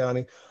Mexico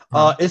county.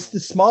 Huh? It's the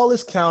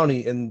smallest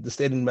county in the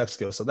state of New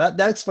Mexico, so that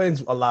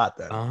explains a lot.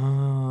 Then,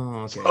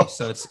 Oh, okay.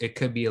 So it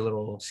could be a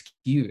little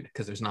skewed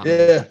because there's not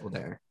many yeah, people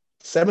there.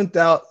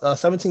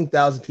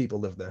 17,000 people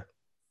live there,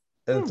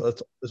 and it's the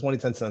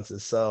 2010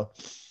 census. So,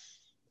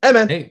 hey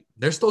man, Hey,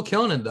 they're still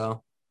killing it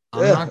though.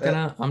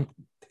 I'm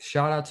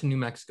shout out to New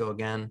Mexico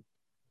again.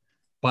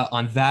 But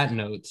on that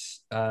note,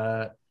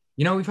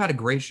 we've had a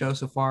great show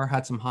so far,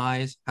 had some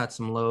highs, had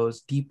some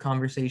lows, deep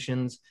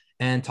conversations,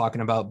 and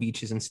talking about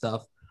beaches and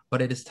stuff.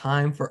 But it is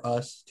time for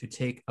us to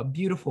take a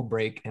beautiful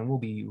break, and we'll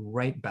be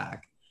right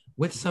back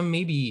with some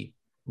maybe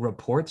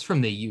reports from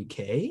the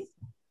UK,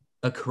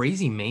 a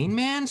crazy Maine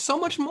man, so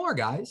much more,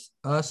 guys.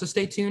 So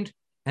stay tuned,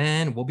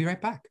 and we'll be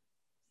right back.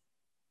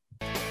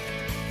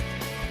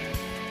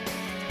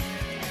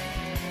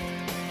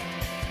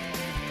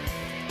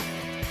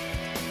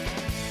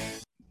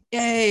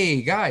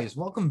 Yay, guys,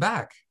 welcome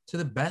back to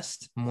the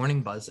best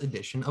Morning Buzz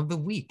edition of the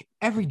week.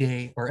 Every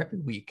day or every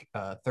week,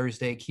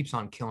 Thursday keeps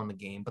on killing the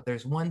game, but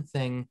there's one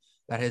thing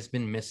that has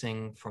been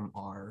missing from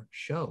our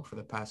show for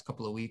the past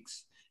couple of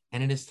weeks,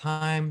 and it is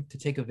time to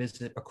take a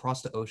visit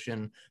across the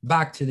ocean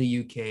back to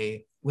the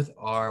UK with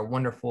our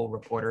wonderful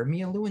reporter,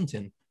 Mia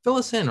Lewington. Fill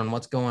us in on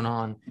what's going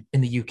on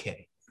in the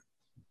UK.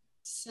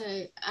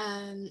 So,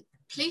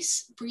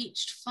 police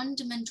breached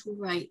fundamental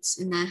rights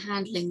in their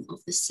handling of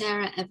the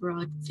Sarah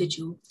Everard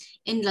vigil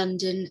in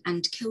London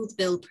and Kill the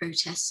Bill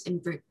protests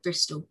in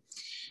Bristol,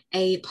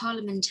 a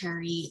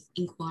parliamentary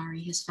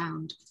inquiry has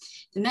found.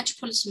 The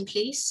Metropolitan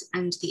Police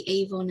and the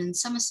Avon and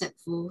Somerset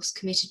Force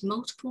committed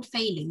multiple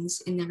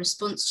failings in their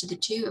response to the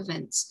two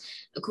events,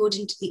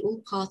 according to the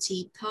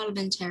all-party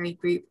parliamentary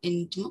group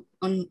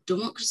on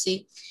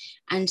democracy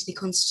and the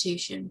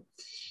Constitution.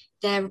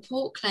 Their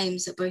report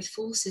claims that both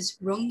forces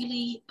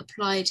wrongly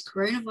applied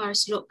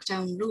coronavirus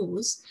lockdown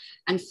laws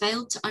and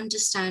failed to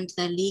understand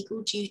their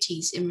legal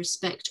duties in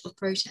respect of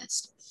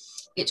protest.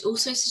 It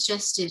also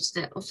suggested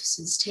that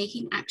officers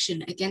taking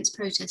action against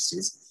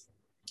protesters,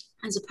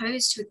 as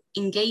opposed to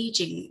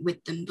engaging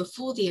with them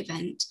before the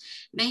event,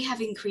 may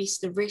have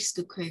increased the risk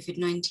of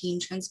COVID-19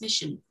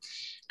 transmission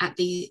at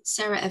the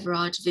Sarah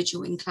Everard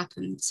vigil in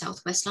Clapham,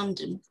 southwest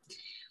London.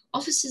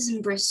 Officers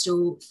in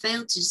Bristol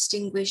failed to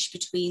distinguish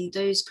between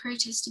those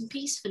protesting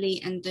peacefully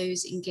and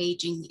those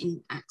engaging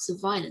in acts of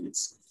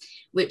violence,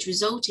 which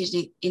resulted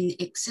in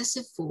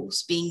excessive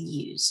force being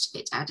used,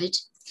 it added.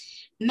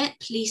 Met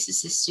Police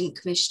Assistant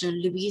Commissioner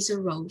Louisa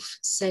Rolfe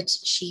said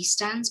she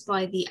stands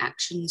by the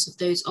actions of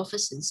those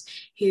officers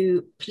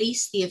who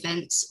policed the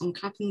events on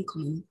Clapham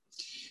Common.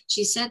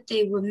 She said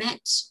they were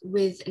met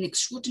with an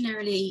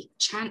extraordinarily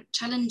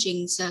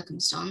challenging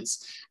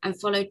circumstance and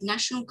followed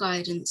national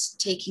guidance,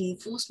 taking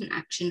enforcement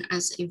action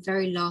as a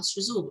very last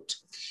resort.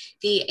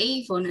 The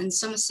Avon and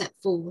Somerset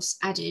Force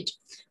added,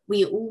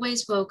 "We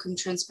always welcome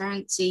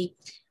transparency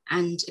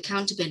and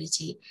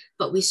accountability,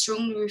 but we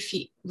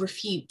strongly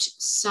refute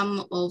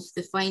some of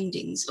the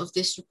findings of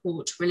this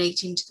report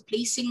relating to the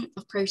policing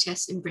of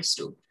protests in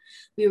Bristol.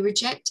 We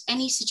reject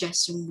any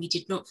suggestion we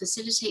did not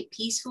facilitate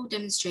peaceful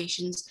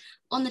demonstrations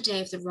on the day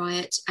of the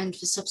riot and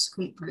for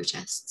subsequent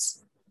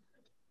protests."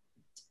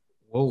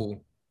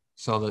 Whoa.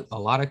 So a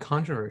lot of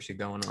controversy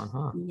going on,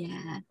 huh?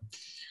 Yeah.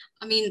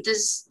 I mean,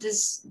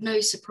 there's no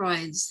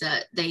surprise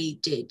that they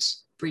did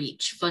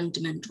breach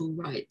fundamental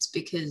rights,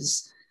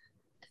 because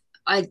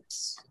in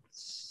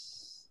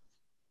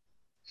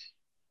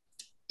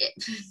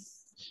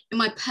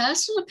my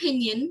personal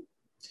opinion,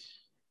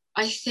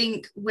 I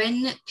think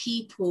when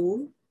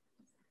people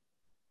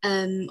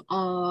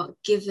are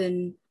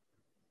given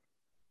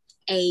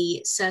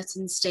a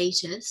certain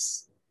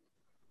status,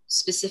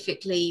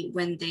 specifically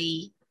when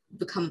they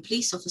become a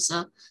police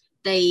officer,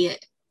 they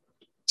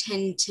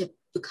tend to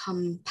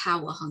become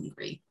power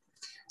hungry.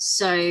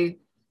 So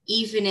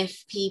even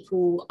if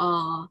people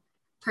are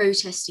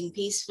protesting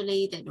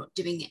peacefully, they're not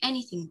doing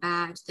anything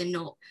bad,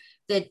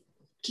 they're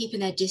keeping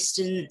their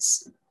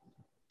distance,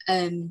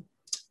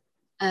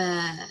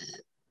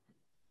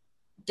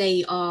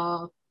 they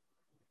are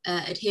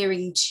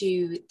adhering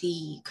to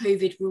the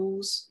COVID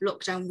rules,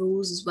 lockdown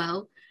rules as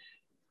well,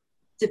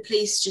 the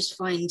police just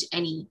find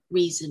any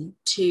reason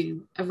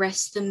to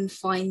arrest them,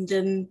 fine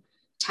them,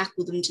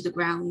 tackle them to the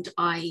ground.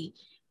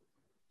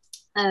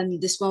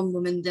 This one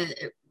woman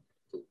that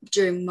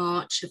during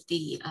March of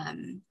the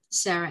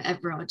Sarah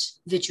Everard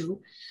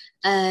vigil,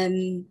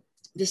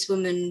 this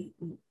woman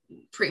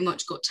pretty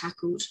much got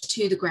tackled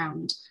to the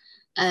ground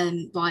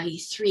by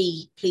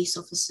 3 police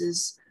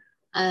officers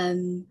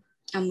and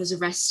was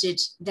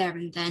arrested there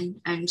and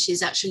then. And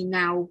she's actually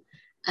now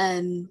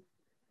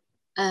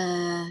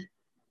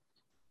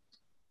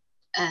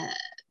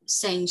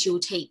saying she will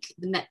take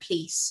the Met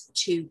Police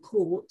to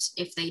court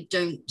if they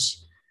don't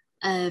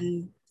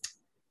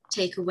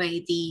take away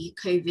the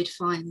COVID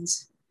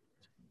fines,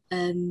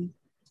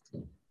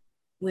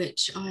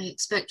 which I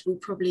expect will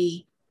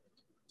probably,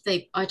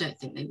 I don't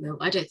think they will.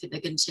 I don't think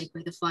they're going to take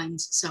away the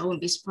fines, so I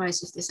wouldn't be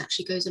surprised if this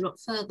actually goes a lot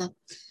further.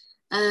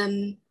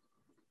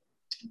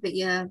 But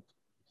yeah.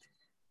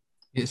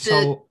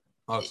 So,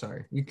 Oh,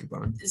 sorry. You keep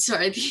going.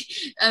 Sorry.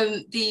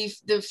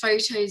 The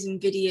photos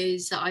and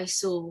videos that I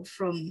saw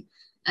from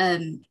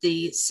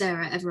the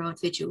Sarah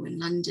Everard vigil in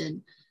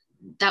London,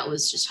 that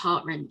was just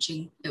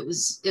heart-wrenching. It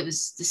was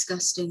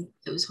disgusting.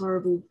 It was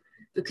horrible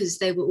because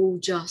they were all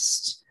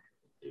just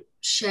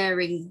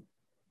sharing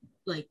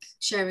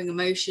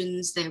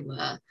emotions. They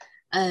were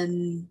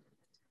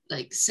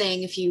like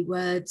saying a few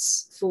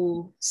words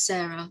for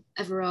Sarah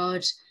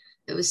Everard.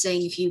 It was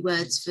saying a few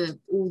words for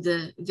all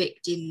the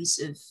victims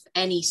of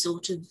any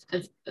sort of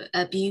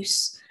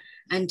abuse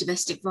and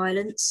domestic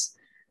violence.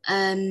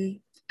 And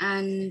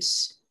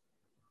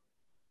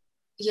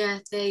yeah,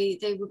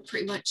 they were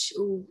pretty much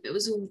it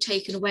was all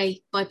taken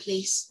away by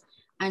police.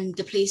 And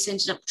the police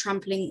ended up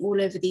trampling all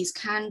over these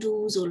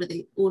candles,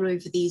 all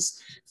over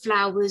these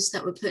flowers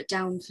that were put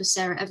down for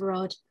Sarah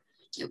Everard.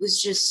 It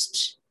was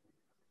just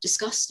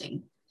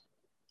disgusting.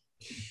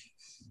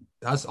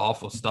 That's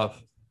awful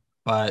stuff.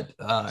 But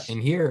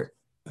in here,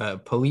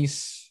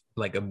 police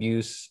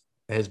abuse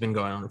has been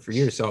going on for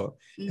years. So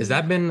has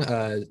that been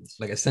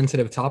a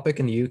sensitive topic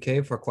in the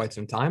UK for quite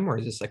some time, or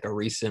is this a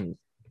recent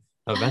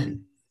event?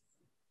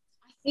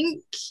 I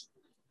think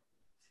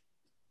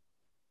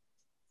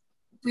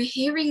we're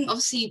hearing,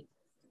 obviously,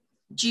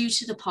 due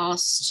to the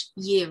past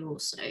year or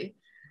so,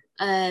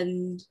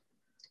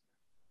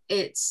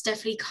 it's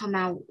definitely come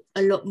out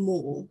a lot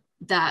more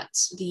that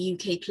the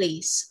UK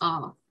police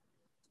are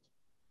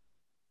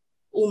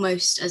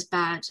almost as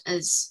bad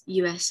as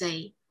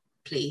USA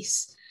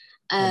police.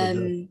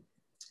 And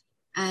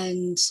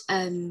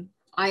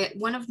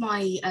one of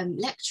my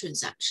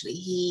lecturers, actually,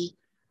 he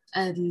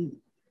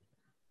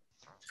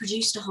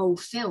produced a whole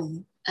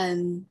film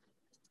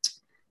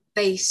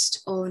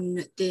based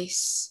on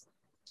this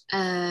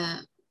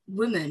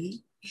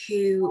woman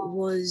who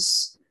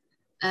was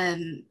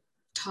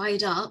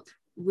tied up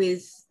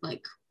with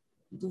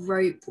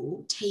rope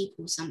or tape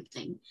or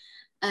something,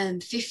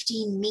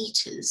 15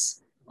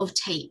 meters of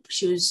tape.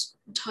 She was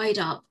tied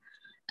up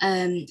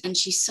and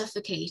she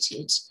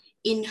suffocated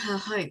in her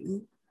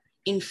home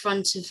in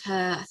front of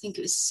her, I think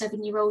it was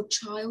 7-year-old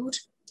child.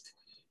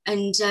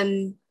 And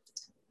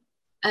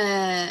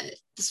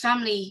this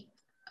family,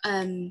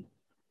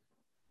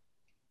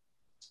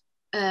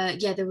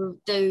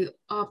 they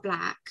are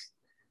black,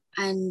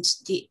 and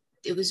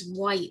it was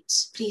white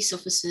police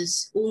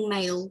officers, all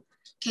male,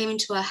 came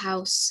into her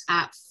house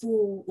at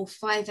 4 or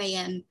 5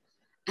 a.m.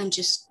 and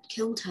just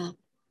killed her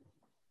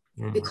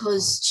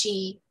because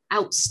she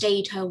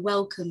outstayed her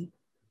welcome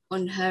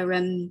on her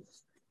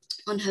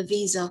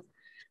visa.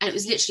 And it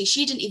was literally,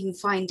 she didn't even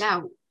find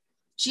out.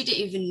 She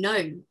didn't even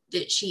know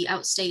that she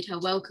outstayed her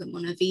welcome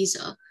on her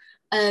visa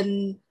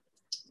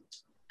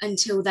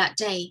until that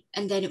day.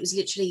 And then it was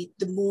literally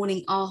the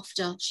morning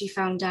after she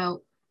found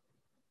out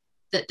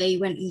that they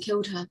went and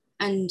killed her.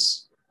 And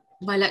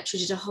my lecturer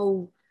did a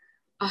whole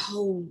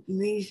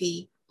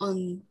movie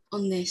on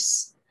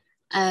this.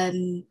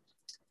 And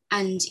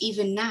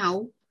even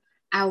now,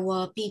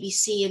 our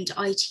BBC and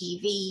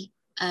ITV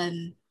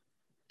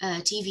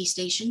TV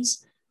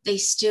stations, they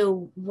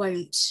still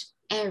won't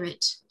air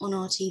it on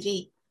our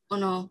TV,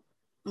 on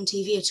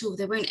TV at all.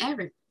 They won't air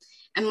it.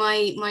 And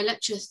my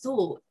lecturer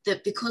thought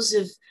that because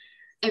of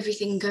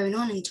everything going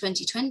on in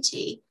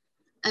 2020,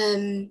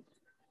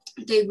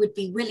 they would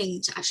be willing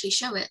to actually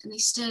show it, and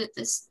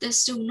they're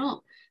still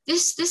not.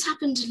 This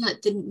happened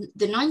in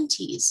the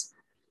 90s.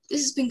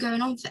 This has been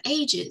going on for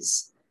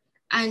ages,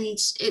 and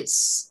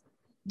it's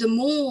the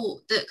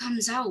more that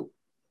comes out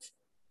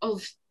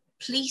of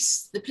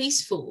the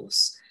police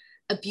force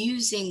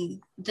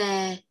abusing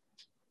their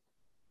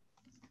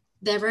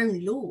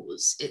own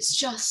laws. It's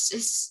just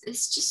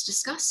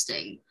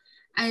disgusting.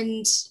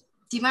 And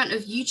the amount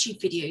of YouTube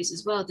videos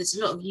as well, there's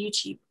a lot of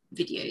YouTube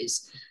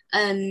videos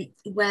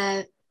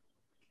where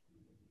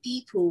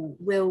people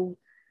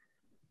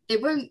they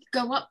won't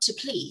go up to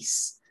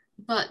police,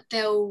 but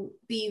they'll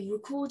be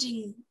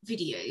recording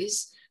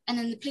videos, and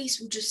then the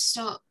police will just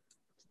start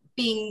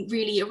being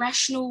really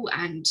irrational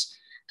and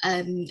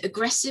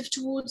aggressive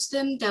towards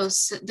them. They'll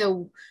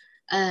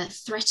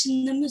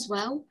threaten them as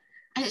well,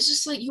 and it's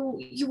just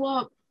you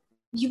are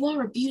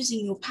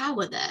abusing your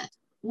power there.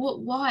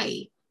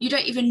 Why? You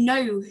don't even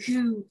know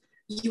who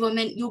you're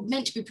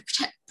meant to be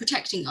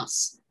protecting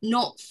us,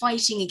 not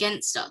fighting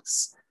against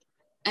us.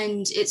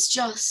 And it's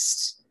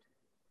just,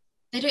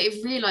 they don't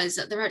even realize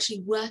that they're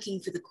actually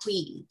working for the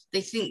Queen. They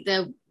think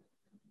they're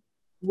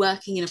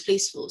working in a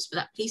police force, but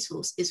that police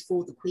force is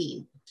for the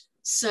Queen.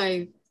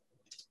 So,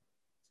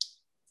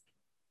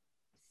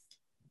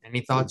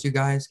 any thoughts, you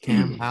guys?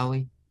 Cam,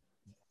 Allie?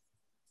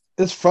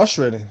 It's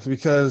frustrating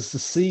because to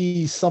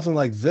see something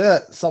like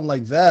that,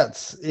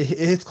 it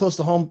hits close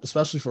to home,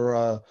 especially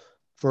for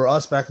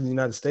us back in the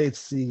United States,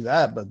 seeing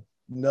that. But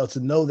to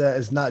know that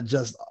it's not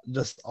just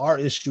our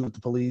issue with the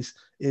police,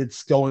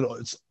 it's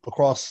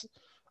across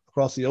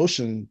the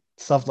ocean.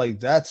 Stuff like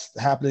that's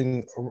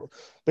happening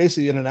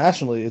basically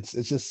internationally. It's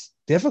just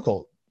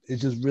difficult. It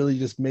just really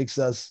just makes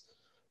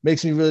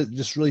me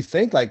really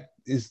think,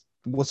 is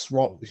what's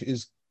wrong?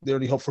 Is there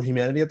any hope for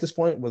humanity at this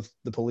point with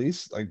the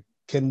police?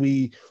 can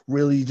we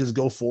really just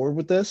go forward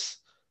with this,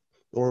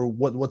 or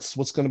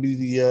what's going to be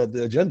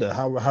the agenda?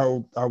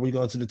 How are we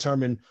going to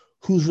determine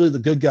who's really the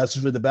good guys,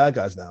 who's really the bad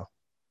guys now?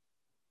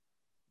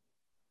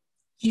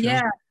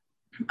 Yeah,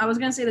 I was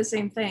gonna say the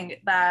same thing,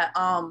 that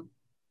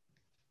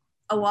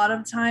a lot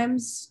of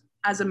times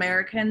as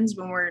Americans,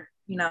 when we're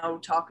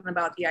talking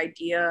about the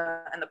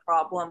idea and the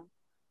problem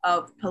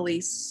of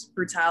police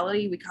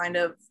brutality, we kind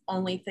of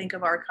only think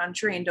of our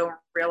country and don't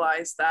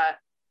realize that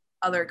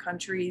other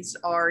countries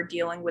are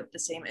dealing with the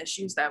same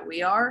issues that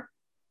we are.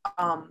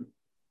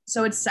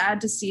 So it's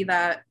sad to see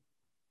that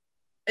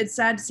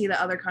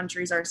other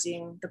countries are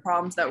seeing the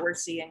problems that we're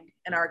seeing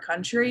in our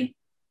country.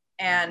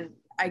 And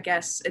I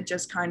guess it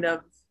just kind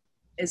of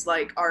is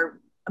like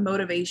a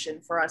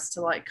motivation for us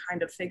to like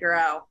kind of figure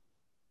out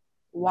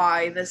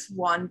why this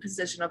one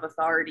position of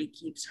authority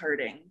keeps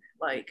hurting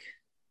like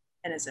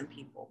innocent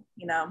people,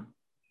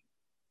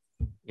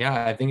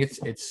 Yeah, I think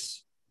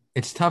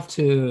it's tough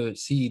to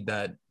see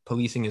that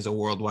policing is a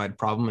worldwide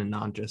problem and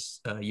not just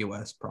a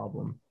US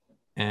problem.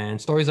 And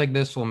stories like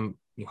this will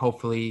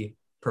hopefully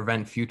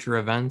prevent future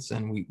events.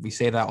 And we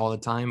say that all the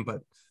time,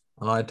 but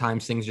a lot of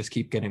times things just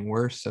keep getting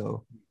worse.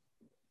 So,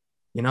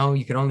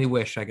 you can only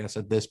wish, I guess,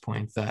 at this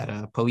point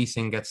that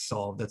policing gets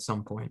solved at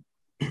some point.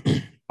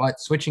 But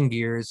switching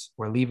gears,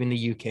 we're leaving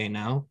the UK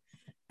now,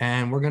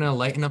 and we're going to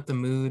lighten up the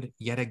mood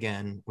yet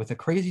again with a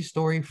crazy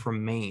story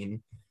from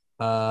Maine.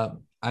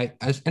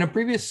 As in a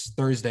previous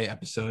Thursday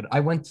episode,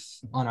 I went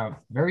on a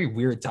very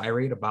weird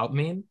tirade about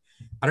Maine.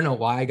 I don't know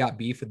why I got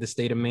beef with the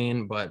state of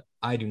Maine, but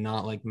I do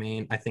not like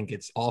Maine. I think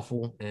it's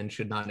awful and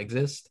should not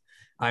exist.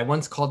 I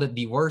once called it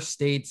the worst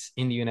states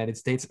in the United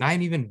States, and I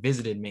hadn't even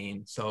visited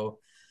Maine. So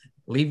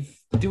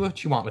do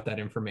what you want with that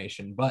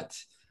information. But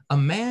a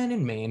man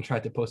in Maine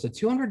tried to post a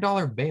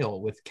 $200 bail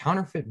with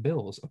counterfeit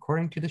bills,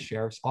 according to the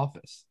sheriff's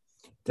office.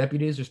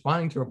 Deputies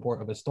responding to a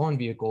report of a stolen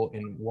vehicle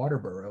in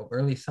Waterboro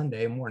early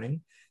Sunday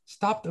morning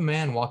stopped a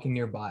man walking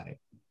nearby.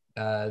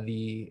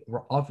 The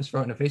office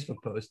wrote in a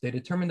Facebook post, they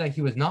determined that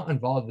he was not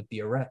involved with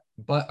the arrest,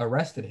 but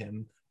arrested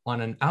him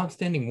on an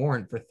outstanding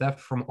warrant for theft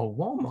from a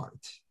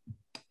Walmart.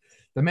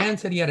 The man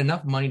said he had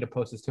enough money to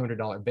post his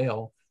 $200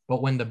 bail,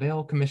 but when the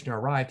bail commissioner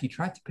arrived, he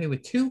tried to pay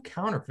with two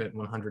counterfeit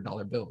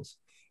 $100 bills.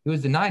 He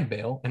was denied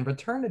bail and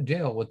returned to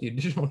jail with the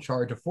additional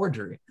charge of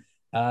forgery.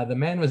 The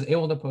man was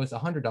able to post a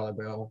 $100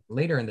 bail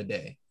later in the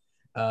day.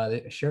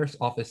 The sheriff's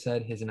office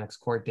said his next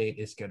court date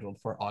is scheduled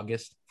for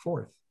August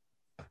 4th.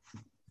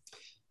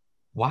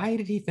 Why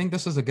did he think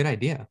this was a good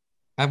idea?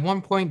 At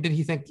one point, did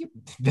he think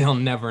they'll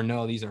never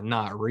know these are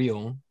not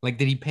real? Like,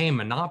 did he pay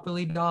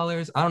Monopoly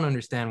dollars? I don't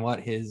understand what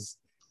his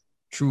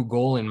true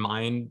goal in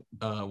mind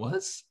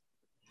was.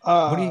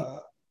 I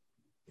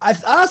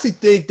honestly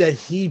think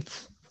that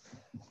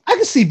I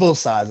can see both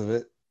sides of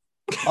it.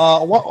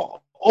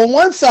 On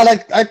one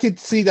side, I could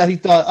see that he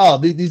thought, oh,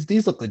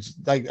 these look legit.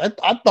 Like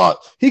I thought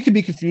he could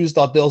be confused,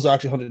 thought bills are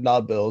actually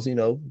 $100 bills.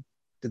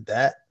 Did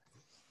that.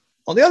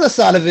 On the other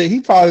side of it, he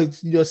probably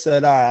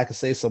said, all right, I can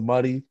save some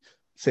money,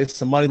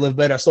 live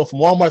better. I stole from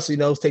Walmart,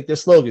 so take their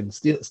slogan,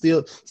 steal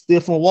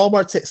from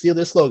Walmart, steal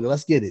their slogan.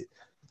 Let's get it.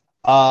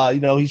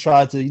 He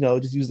tried to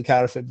just use the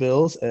counterfeit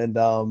bills, and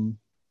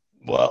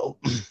well,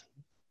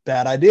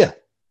 bad idea.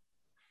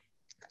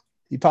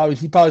 He probably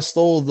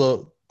stole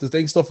the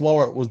thing. Stuff from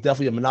Walmart was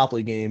definitely a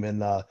Monopoly game,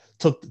 and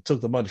took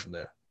the money from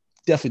there.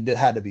 Definitely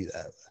had to be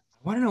that.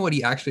 I want to know what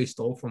he actually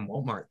stole from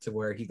Walmart to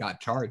where he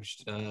got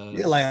charged for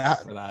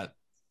that.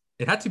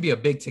 It had to be a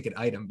big ticket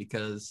item,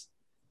 because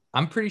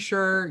I'm pretty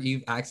sure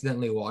you've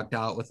accidentally walked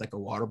out with like a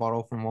water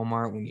bottle from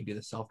Walmart when you do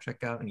the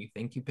self-checkout and you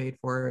think you paid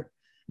for it.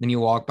 Then you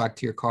walk back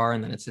to your car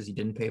and then it says you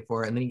didn't pay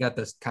for it. And then you got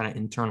this kind of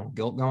internal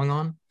guilt going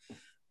on.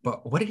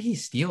 But what did he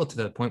steal to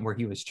the point where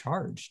he was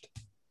charged?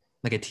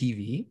 Like a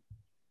TV?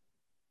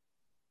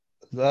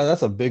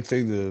 That's a big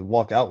thing to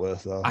walk out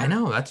with, though. I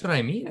know, that's what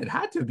I mean. It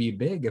had to be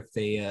big if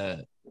they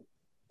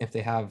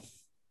have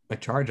a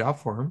charge out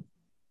for him.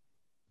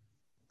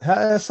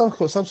 Some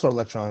sort of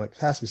electronic.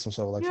 Has to be some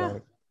sort of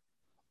electronic. Yeah.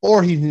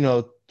 Or he,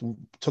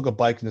 took a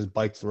bike and his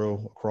bike threw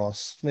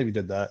across. Maybe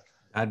did that.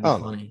 That'd be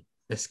funny.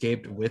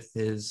 Escaped with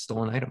his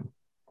stolen item.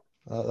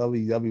 That'll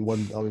be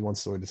one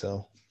story to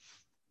tell.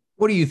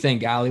 What do you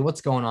think, Allie?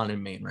 What's going on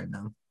in Maine right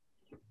now?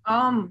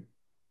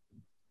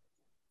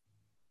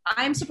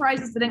 I'm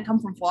surprised this didn't come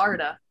from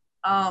Florida.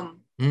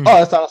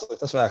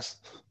 That's facts.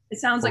 It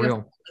sounds like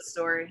a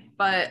story,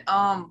 but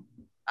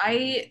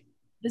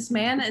this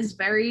man is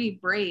very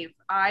brave.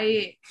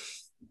 I'd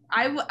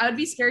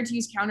be scared to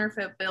use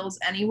counterfeit bills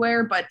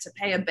anywhere, but to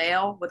pay a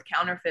bail with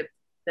counterfeit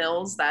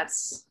bills,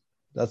 that's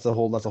a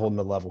whole nother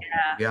level.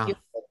 Yeah.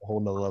 A whole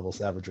nother level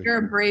savagery. You're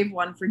a brave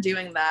one for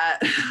doing that.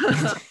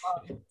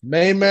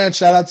 Main man,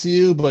 shout out to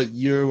you, but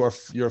you're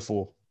a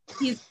fool.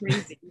 He's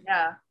crazy.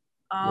 Yeah.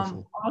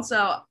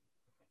 Also,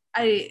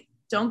 I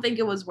don't think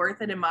it was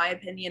worth it, in my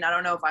opinion. I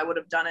don't know if I would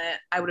have done it.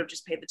 I would have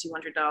just paid the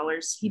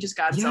 $200. He just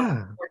got himself in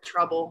more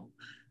trouble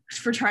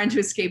for trying to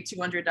escape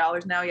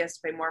 $200. Now he has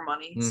to pay more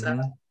money. Mm-hmm.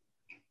 So,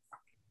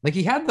 like,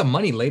 he had the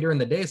money later in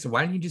the day, so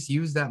why didn't he just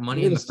use that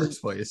money in the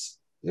first place?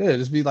 Yeah,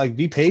 just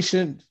be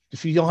patient.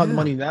 If you don't have the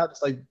money now,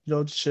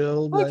 just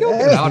chill. Like, you'll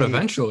get out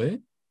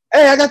eventually.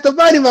 Hey, I got the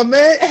money, my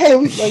man. Hey,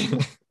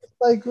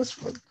 what's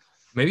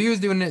Maybe he was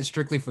doing it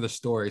strictly for the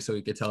story so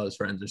he could tell his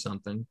friends or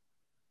something.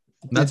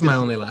 That's my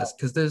only last,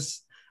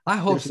 because I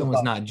hope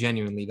someone's not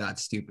genuinely that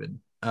stupid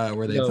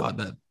where they thought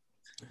that.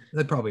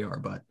 They probably are,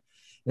 but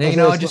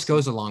it just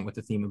goes along with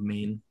the theme of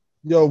Maine.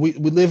 We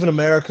live in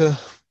America.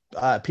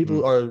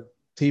 People are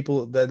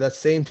that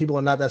saying people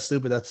are not that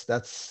stupid.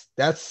 That's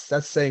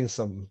saying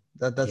something.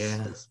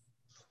 That's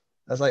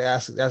like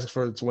asking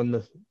for to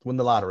win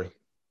the lottery.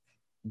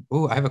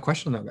 Oh, I have a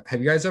question though.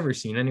 Have you guys ever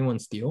seen anyone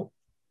steal?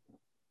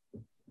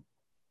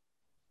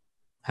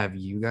 Have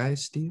you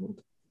guys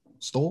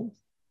stole?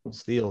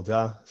 Steal.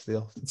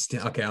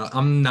 Okay,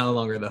 I'm no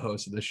longer the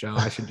host of the show.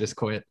 I should just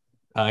quit.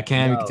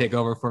 Cam, you can take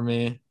over for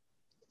me.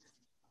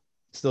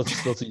 Still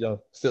too young.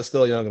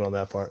 Still young on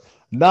that part.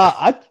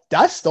 Nah,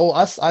 I stole.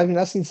 I've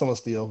seen someone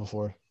steal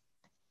before.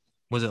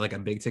 Was it like a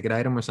big ticket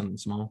item or something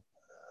small?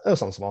 It was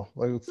something small.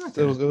 Like it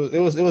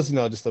was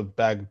just the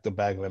bag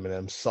of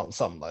M&Ms,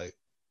 something like.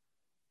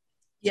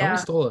 Yeah. Someone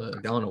stole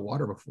a gallon of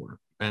water before,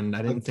 and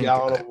I didn't think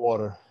gallon of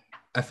water.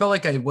 I felt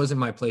like it wasn't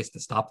my place to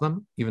stop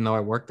them, even though I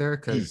worked there,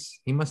 because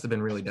he must have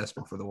been really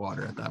desperate for the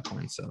water at that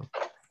point. So.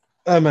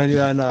 Oh man,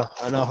 yeah, I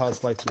know how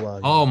it's like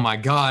to. Oh my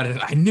God!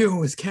 I knew it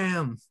was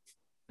Cam.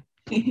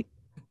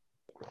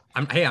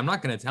 I'm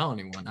not gonna tell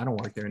anyone. I don't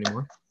work there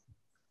anymore.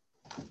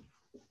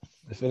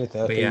 If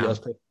anything, I pay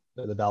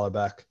the $1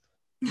 back.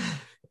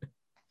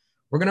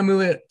 We're gonna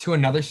move it to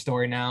another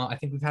story now. I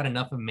think we've had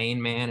enough of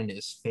Main Man and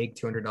his fake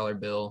 $200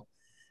 bill.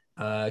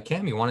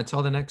 Cam, you want to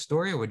tell the next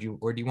story, or do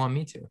you want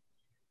me to?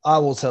 I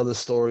will tell this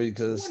story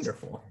because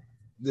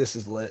this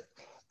is lit.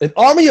 An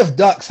army of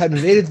ducks had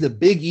invaded the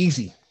Big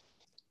Easy,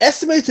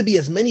 estimated to be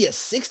as many as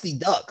 60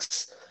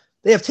 ducks.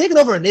 They have taken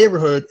over a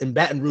neighborhood in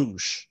Baton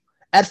Rouge.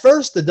 At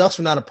first, the ducks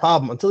were not a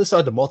problem until they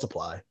started to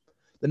multiply.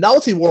 The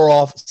novelty wore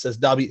off, says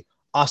W.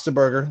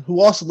 Osterberger,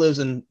 who also lives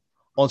on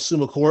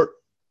Suma Court.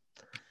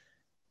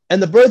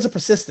 And the birds are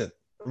persistent.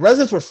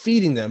 Residents were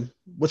feeding them,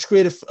 which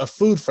created a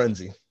food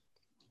frenzy.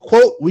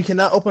 Quote, "We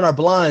cannot open our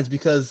blinds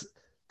because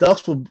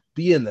ducks will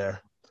be in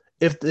there.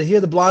 If they hear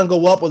the blind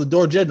go up or the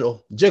door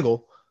jiggle,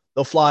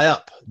 they'll fly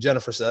up,"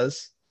 Jennifer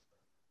says.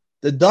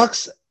 The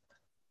ducks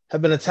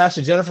have been attached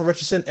to Jennifer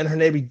Richardson and her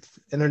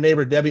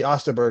neighbor Debbie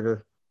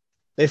Osterberger.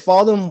 They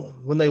follow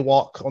them when they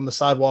walk on the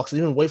sidewalks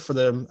and even wait for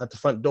them at the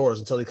front doors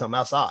until they come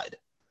outside.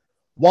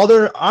 While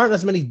there aren't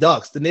as many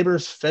ducks, the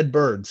neighbors fed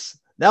birds.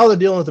 Now they're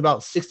dealing with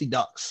about 60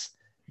 ducks.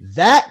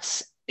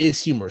 That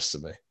is humorous to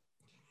me.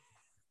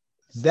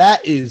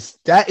 That is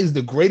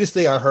the greatest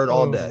thing I heard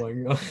all day. Oh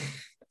my God.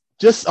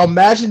 Just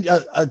imagine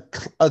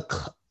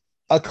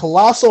a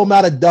colossal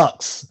amount of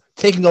ducks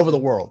taking over the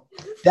world.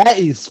 That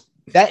is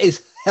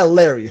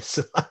hilarious.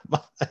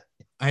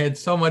 I had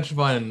so much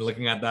fun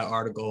looking at that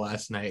article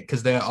last night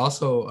because they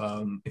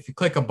also, if you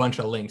click a bunch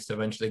of links to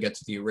eventually get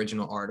to the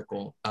original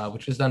article,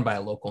 which was done by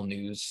a local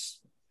news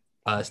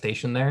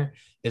station there,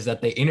 is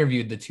that they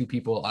interviewed the two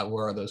people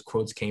where those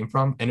quotes came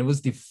from. And it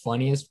was the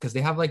funniest because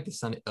they have like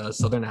the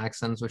Southern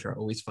accents, which are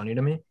always funny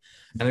to me.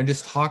 And they're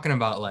just talking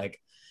about like,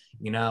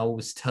 it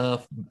was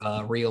tough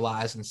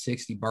realizing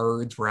 60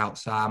 birds were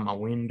outside my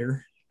window.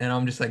 And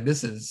I'm just like,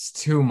 this is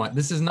too much.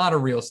 This is not a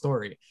real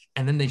story.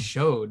 And then they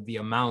showed the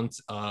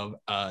amount of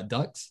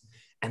ducks,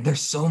 and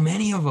there's so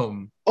many of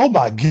them. Oh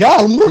my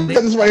God! Look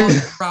at this right here.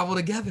 Travel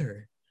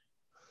together.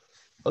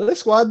 Oh, they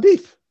squad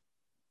beef.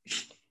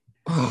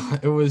 Oh,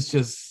 it was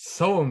just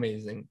so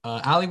amazing.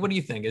 Ali, what do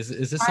you think? Is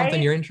this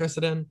something you're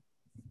interested in?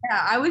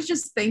 Yeah, I was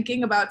just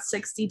thinking about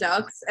 60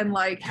 ducks and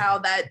like how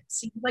that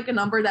seems like a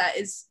number that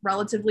is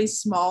relatively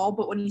small,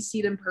 but when you see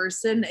it in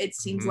person, it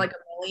seems like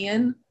a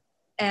million.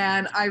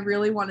 And I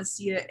really want to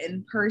see it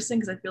in person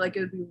because I feel like it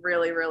would be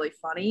really, really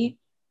funny.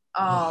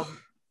 But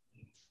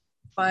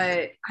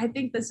I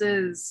think this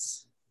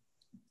is,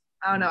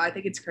 I don't know, I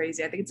think it's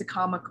crazy. I think it's a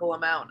comical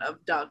amount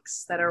of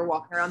ducks that are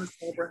walking around this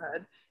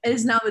neighborhood. It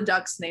is now the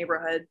ducks'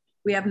 neighborhood.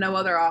 We have no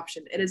other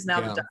option. It is now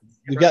the ducks'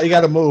 neighborhood. You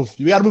got to move.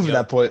 You got to move at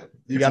that point.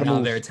 You got to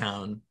move. Their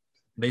town.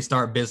 They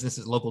start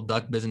businesses, local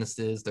duck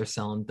businesses. They're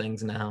selling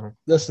things now.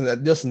 Listen.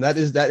 That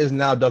is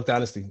now Duck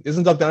Dynasty.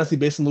 Isn't Duck Dynasty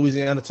based in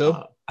Louisiana too?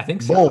 I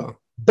think so.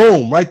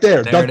 Boom, right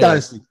there. Duck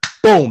Dynasty. Is.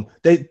 Boom.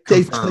 They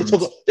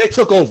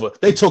took over.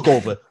 They took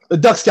over. The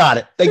Ducks got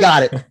it. They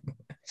got it.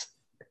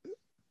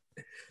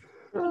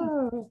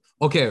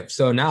 Okay,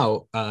 so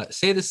now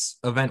say this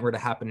event were to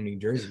happen in New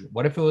Jersey.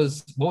 What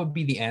would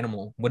be the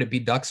animal? Would it be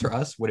ducks for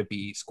us? Would it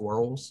be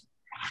squirrels?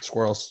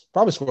 Squirrels.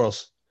 Probably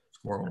squirrels.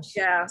 Squirrels.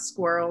 Yeah,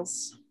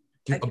 squirrels.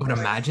 Dude, but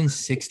imagine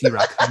 60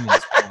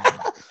 raccoons.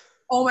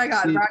 Oh my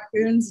God,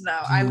 raccoons? No,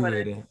 I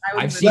wouldn't.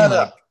 I've seen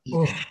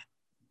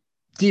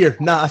deer.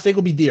 Nah, I think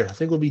it'll be deer.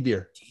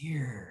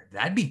 Deer.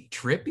 That'd be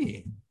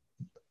trippy.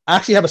 I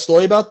actually have a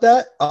story about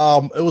that.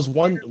 It was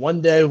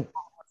one day.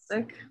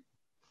 Sick.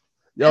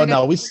 Yo,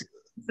 no,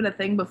 been a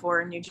thing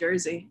before in New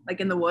Jersey, like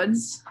in the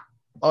woods.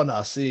 Oh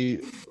no,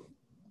 see,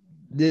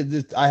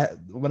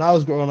 when I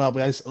was growing up,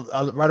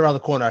 right around the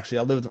corner. Actually,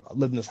 I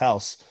lived in this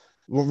house.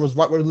 We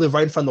lived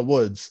right in front of the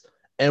woods,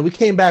 and we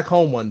came back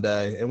home one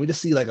day, and we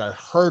just see like a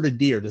herd of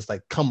deer just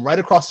like come right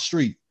across the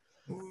street.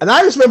 And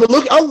I just remember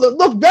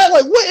look back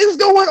like, what is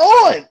going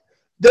on?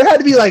 There had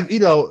to be like,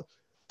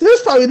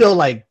 there's probably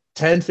like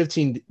 10,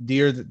 15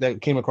 deer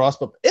that came across,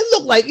 but it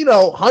looked like,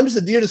 hundreds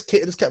of deer just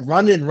kept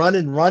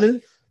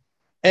running.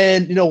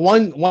 And,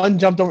 one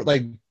jumped over,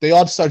 like they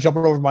all started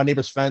jumping over my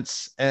neighbor's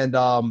fence. And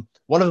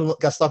one of them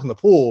got stuck in the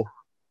pool.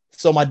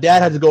 So my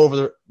dad had to go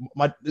over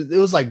it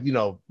was like,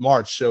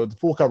 March. So the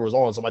pool cover was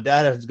on. So my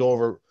dad had to go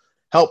over,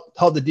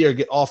 help the deer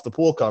get off the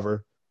pool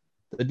cover.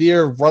 The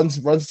deer runs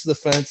to the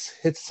fence,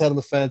 hits his head on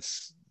the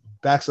fence,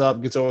 backs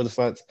up, gets over the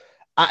fence.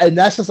 And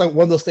that's just like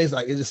one of those things,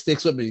 like it just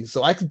sticks with me.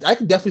 So I could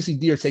definitely see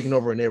deer taking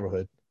over a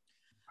neighborhood.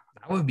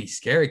 That would be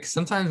scary because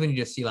sometimes when you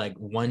just see like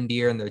one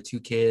deer and their two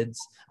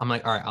kids, I'm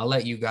like, all right, I'll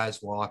let you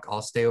guys walk.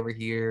 I'll stay over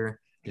here.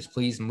 Just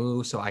please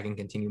move so I can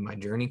continue my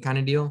journey kind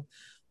of deal.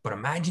 But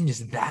imagine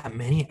just that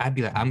many. I'd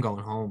be like, I'm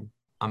going home.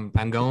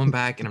 I'm going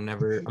back and I'm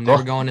never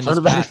going in this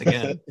path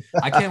again.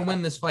 I can't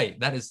win this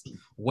fight. That is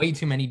way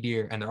too many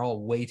deer and they're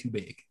all way too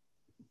big.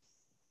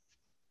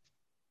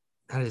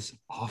 That is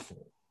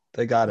awful.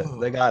 They got it.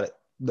 They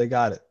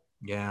got it.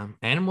 Yeah.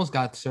 Animals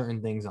got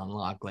certain things on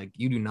lock. Like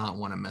you do not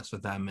want to mess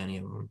with that many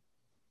of them.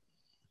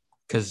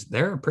 Because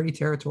they're pretty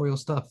territorial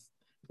stuff.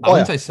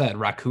 Once I said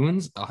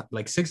raccoons,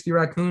 like 60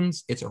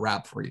 raccoons, it's a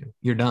wrap for you.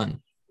 You're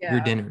done. Yeah.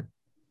 Your dinner.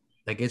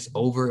 Like it's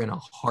over in a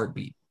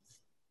heartbeat.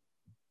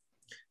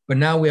 But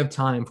now we have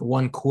time for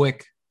one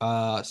quick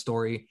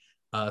story,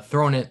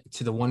 throwing it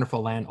to the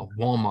wonderful land of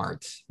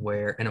Walmart,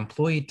 where an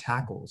employee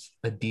tackles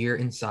a deer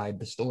inside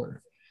the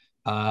store,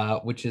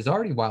 which is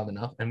already wild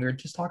enough. And we were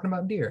just talking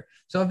about deer.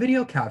 So a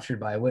video captured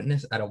by a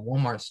witness at a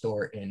Walmart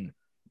store in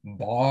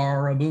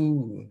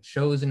Baraboo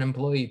shows an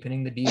employee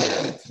pinning the deer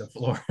to the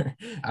floor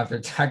after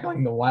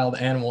tackling the wild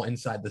animal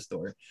inside the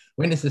store.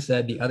 Witnesses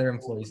said the other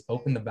employees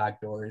opened the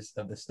back doors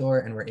of the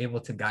store and were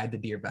able to guide the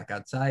deer back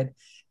outside,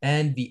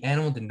 and the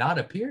animal did not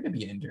appear to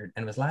be injured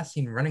and was last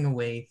seen running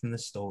away from the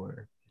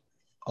store.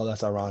 Oh,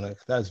 that's ironic.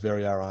 That's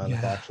very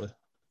ironic, actually.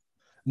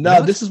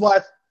 No, this is why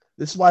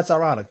it's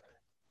ironic.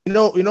 You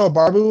know what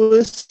Baraboo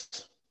is?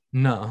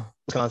 No.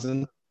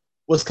 Wisconsin.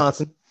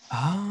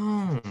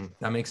 Oh,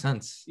 that makes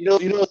sense. You know,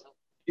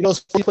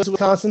 place in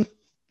Wisconsin,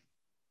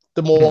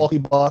 the Milwaukee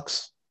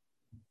Bucks.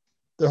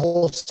 Their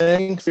whole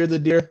saying, "Fear the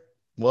deer."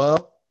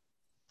 Well,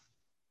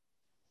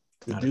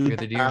 the dude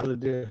tackled the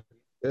deer.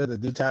 Yeah, the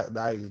dude tackled.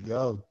 There you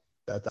go.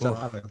 That's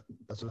ironic.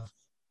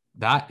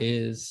 That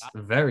is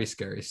very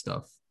scary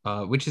stuff.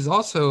 Which is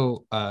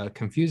also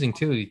confusing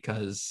too,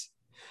 because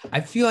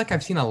I feel like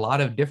I've seen a lot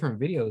of different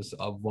videos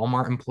of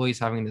Walmart employees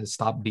having to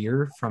stop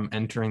deer from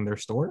entering their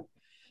store.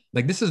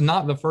 Like, this is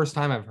not the first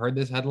time I've heard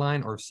this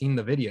headline or seen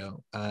the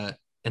video. And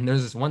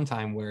there's this one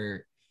time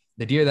where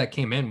the deer that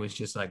came in was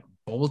just like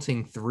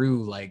bolting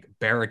through like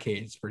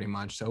barricades pretty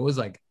much. So it was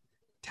like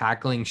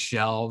tackling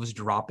shelves,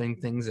 dropping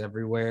things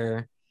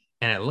everywhere.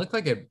 And it looked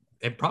like it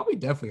probably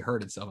definitely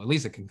hurt itself, at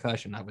least a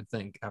concussion, I would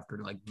think, after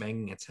like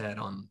banging its head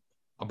on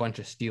a bunch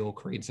of steel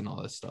crates and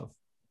all this stuff.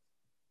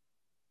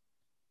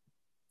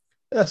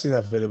 Yeah, I've seen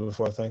that video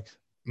before, I think.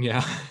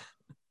 Yeah.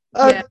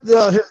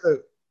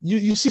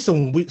 You see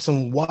some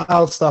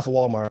wild stuff at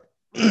Walmart.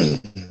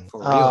 For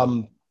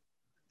real.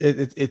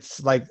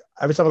 It's like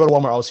every time I go to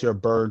Walmart, I always hear a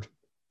bird,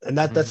 and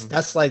that's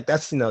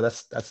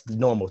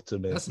normal to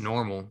me. That's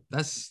normal.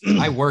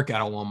 I work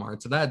at a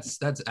Walmart, so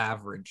that's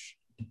average.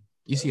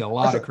 You see a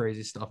lot of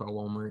crazy stuff at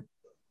Walmart.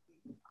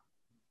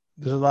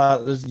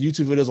 There's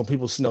YouTube videos on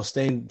people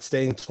staying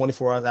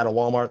 24 hours at a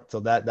Walmart,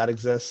 so that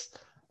exists.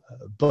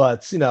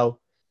 But to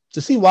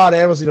see wild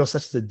animals,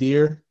 such as the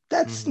deer,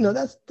 that's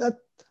that's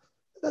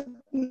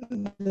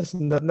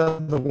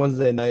another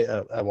Wednesday night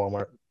at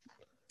Walmart.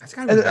 That's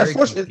kind of very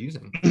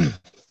confusing.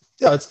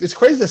 Yeah, it's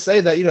crazy to say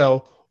that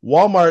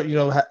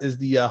Walmart is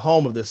the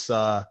home of this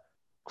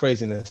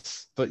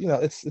craziness, but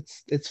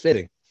it's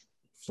fitting.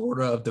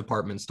 Florida of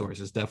department stores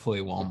is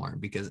definitely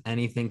Walmart because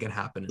anything can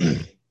happen in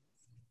there.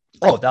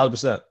 Oh,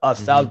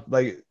 1,000%.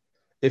 Like,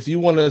 if you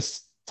want to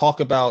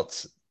talk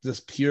about this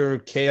pure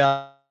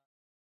chaos,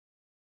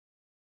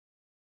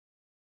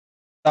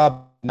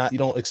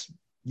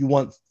 you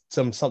want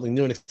something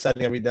new and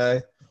exciting every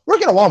day.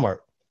 Work at a Walmart.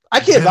 I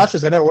can't vouch for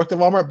this. I never worked at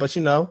Walmart, but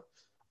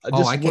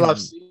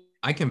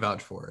I can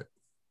vouch for it.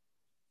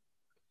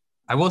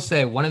 I will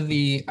say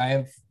I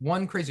have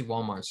one crazy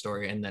Walmart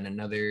story and then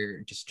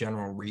another just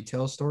general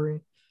retail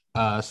story.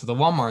 So the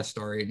Walmart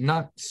story,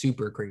 not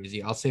super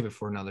crazy. I'll save it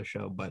for another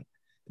show, but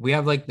we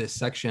have like this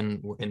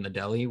section in the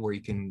deli where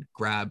you can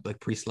grab like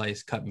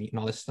pre-sliced cut meat and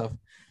all this stuff.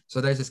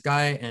 So there's this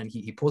guy and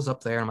he pulls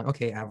up there. I'm like,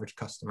 okay, average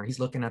customer. He's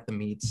looking at the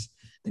meats.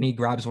 Then he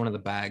grabs one of the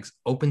bags,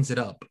 opens it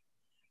up,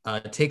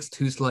 takes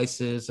 2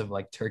 slices of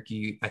like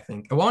turkey, I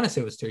think. I want to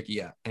say it was turkey,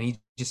 yeah. And he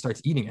just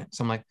starts eating it.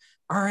 So I'm like,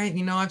 all right,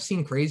 I've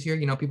seen crazier.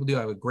 People do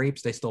that with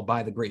grapes. They still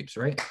buy the grapes,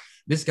 right?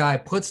 This guy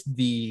puts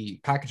the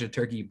package of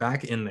turkey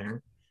back in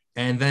there,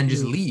 and then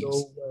just Dude, leaves.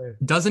 no way.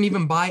 Doesn't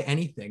even buy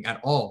anything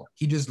at all.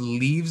 He just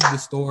leaves the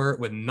store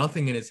with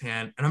nothing in his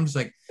hand. And I'm just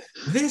like,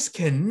 this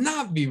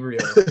cannot be real.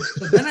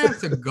 So then I have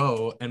to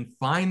go and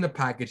find the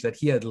package that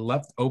he had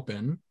left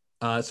open.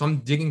 So I'm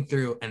digging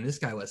through, and this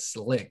guy was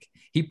slick.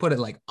 He put it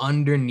like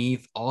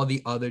underneath all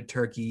the other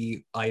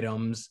turkey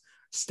items,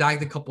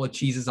 stacked a couple of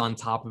cheeses on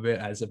top of it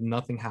as if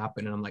nothing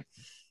happened. And I'm like,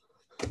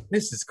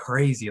 this is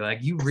crazy. Like,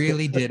 you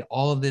really did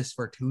all of this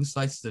for 2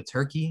 slices of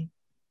turkey?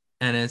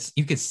 And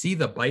you could see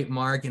the bite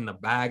mark in the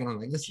bag, and I'm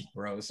like, this is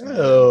gross. Man.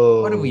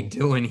 Oh. What are we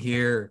doing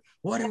here?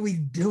 What are we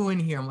doing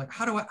here? I'm like,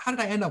 how did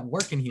I end up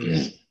working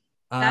here?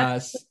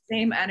 That's the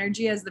same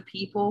energy as the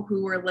people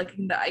who were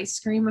licking the ice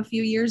cream a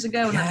few years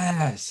ago. And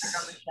yes.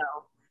 on the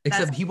show.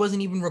 Except he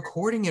wasn't even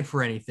recording it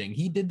for anything.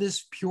 He did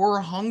this pure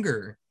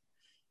hunger.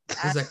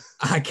 He's like,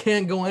 I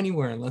can't go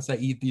anywhere unless I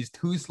eat these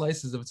 2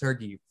 slices of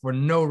turkey for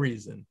no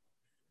reason.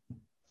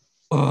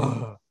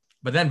 Ugh.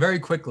 But then very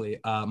quickly,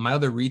 my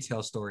other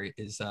retail story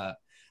is I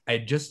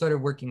had just started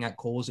working at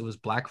Kohl's. It was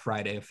Black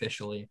Friday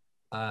officially.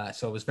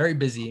 So I was very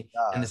busy.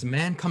 And this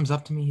man comes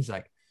up to me. He's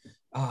like,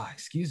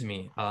 excuse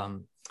me.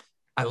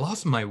 I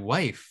lost my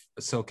wife.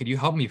 So could you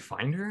help me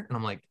find her? And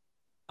I'm like,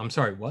 I'm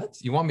sorry, what?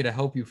 You want me to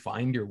help you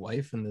find your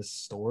wife in this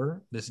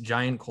store, this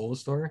giant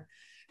Kohl's store?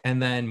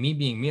 And then me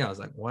being me, I was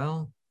like,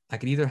 well, I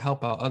could either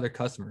help out other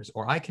customers,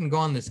 or I can go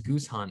on this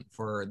goose hunt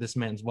for this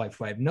man's wife,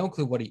 who I have no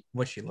clue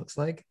what she looks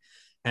like.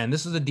 And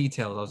this is the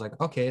details. I was like,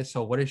 okay,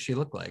 so what does she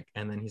look like?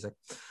 And then he's like,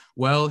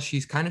 well,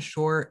 she's kind of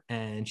short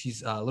and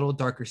she's a little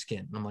darker skin.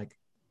 And I'm like,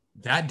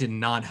 that did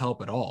not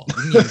help at all.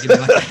 You didn't even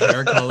give me like a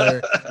hair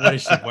color. What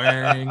is she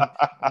wearing?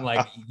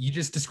 Like, you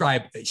just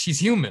described, she's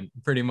human,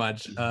 pretty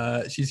much.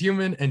 She's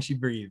human and she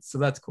breathes. So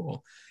that's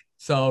cool.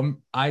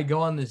 So I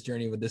go on this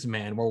journey with this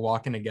man. We're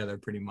walking together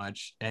pretty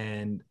much.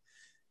 And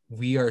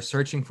we are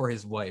searching for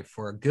his wife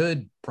for a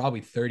good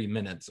probably 30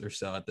 minutes or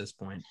so at this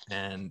point.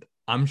 And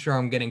I'm sure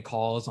I'm getting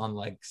calls on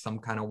like some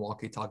kind of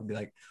walkie-talkie, be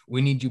like,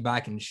 we need you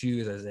back in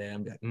shoes, Isaiah.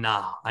 I'm like,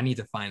 nah, I need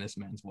to find this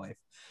man's wife.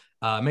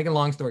 Making a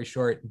long story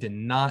short, did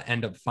not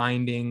end up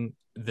finding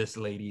this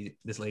lady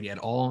at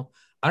all.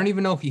 I don't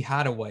even know if he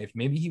had a wife.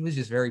 Maybe he was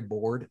just very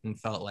bored and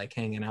felt like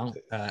hanging out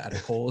at a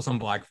Kohl's on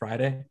Black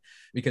Friday,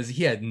 because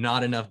he had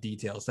not enough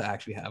details to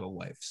actually have a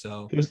wife.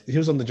 So he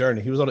was on the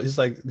journey. He's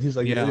like,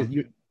 yeah.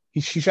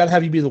 He tried to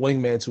have you be the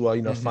wingman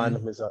to find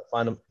him.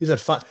 He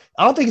said find.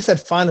 I don't think he said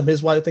find him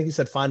his wife. I think he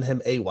said find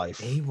him a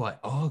wife. A what?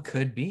 Oh,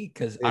 could be,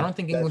 because I don't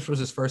think English was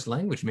his first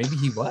language. Maybe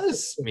he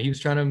was. Maybe he was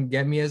trying to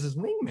get me as his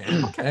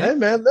wingman. Okay. Hey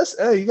man,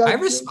 you got.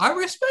 I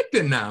respect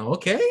it now.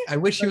 Okay. I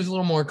wish he was a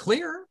little more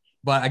clear,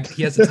 but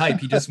he has a type.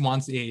 He just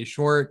wants a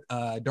short,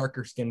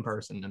 darker skinned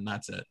person, and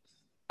that's it.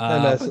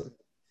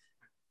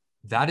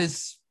 That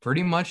is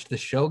pretty much the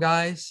show,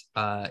 guys.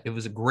 It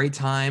was a great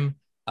time.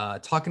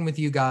 Talking with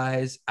you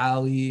guys,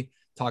 Ali,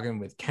 talking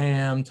with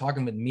Cam,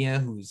 talking with Mia,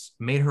 who's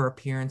made her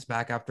appearance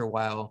back after a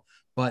while.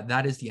 But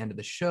that is the end of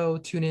the show.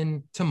 Tune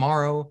in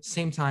tomorrow,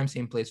 same time,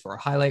 same place, for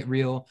a highlight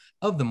reel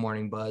of the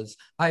Morning Buzz.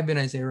 I've been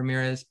Isaiah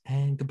Ramirez,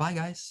 and goodbye,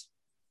 guys.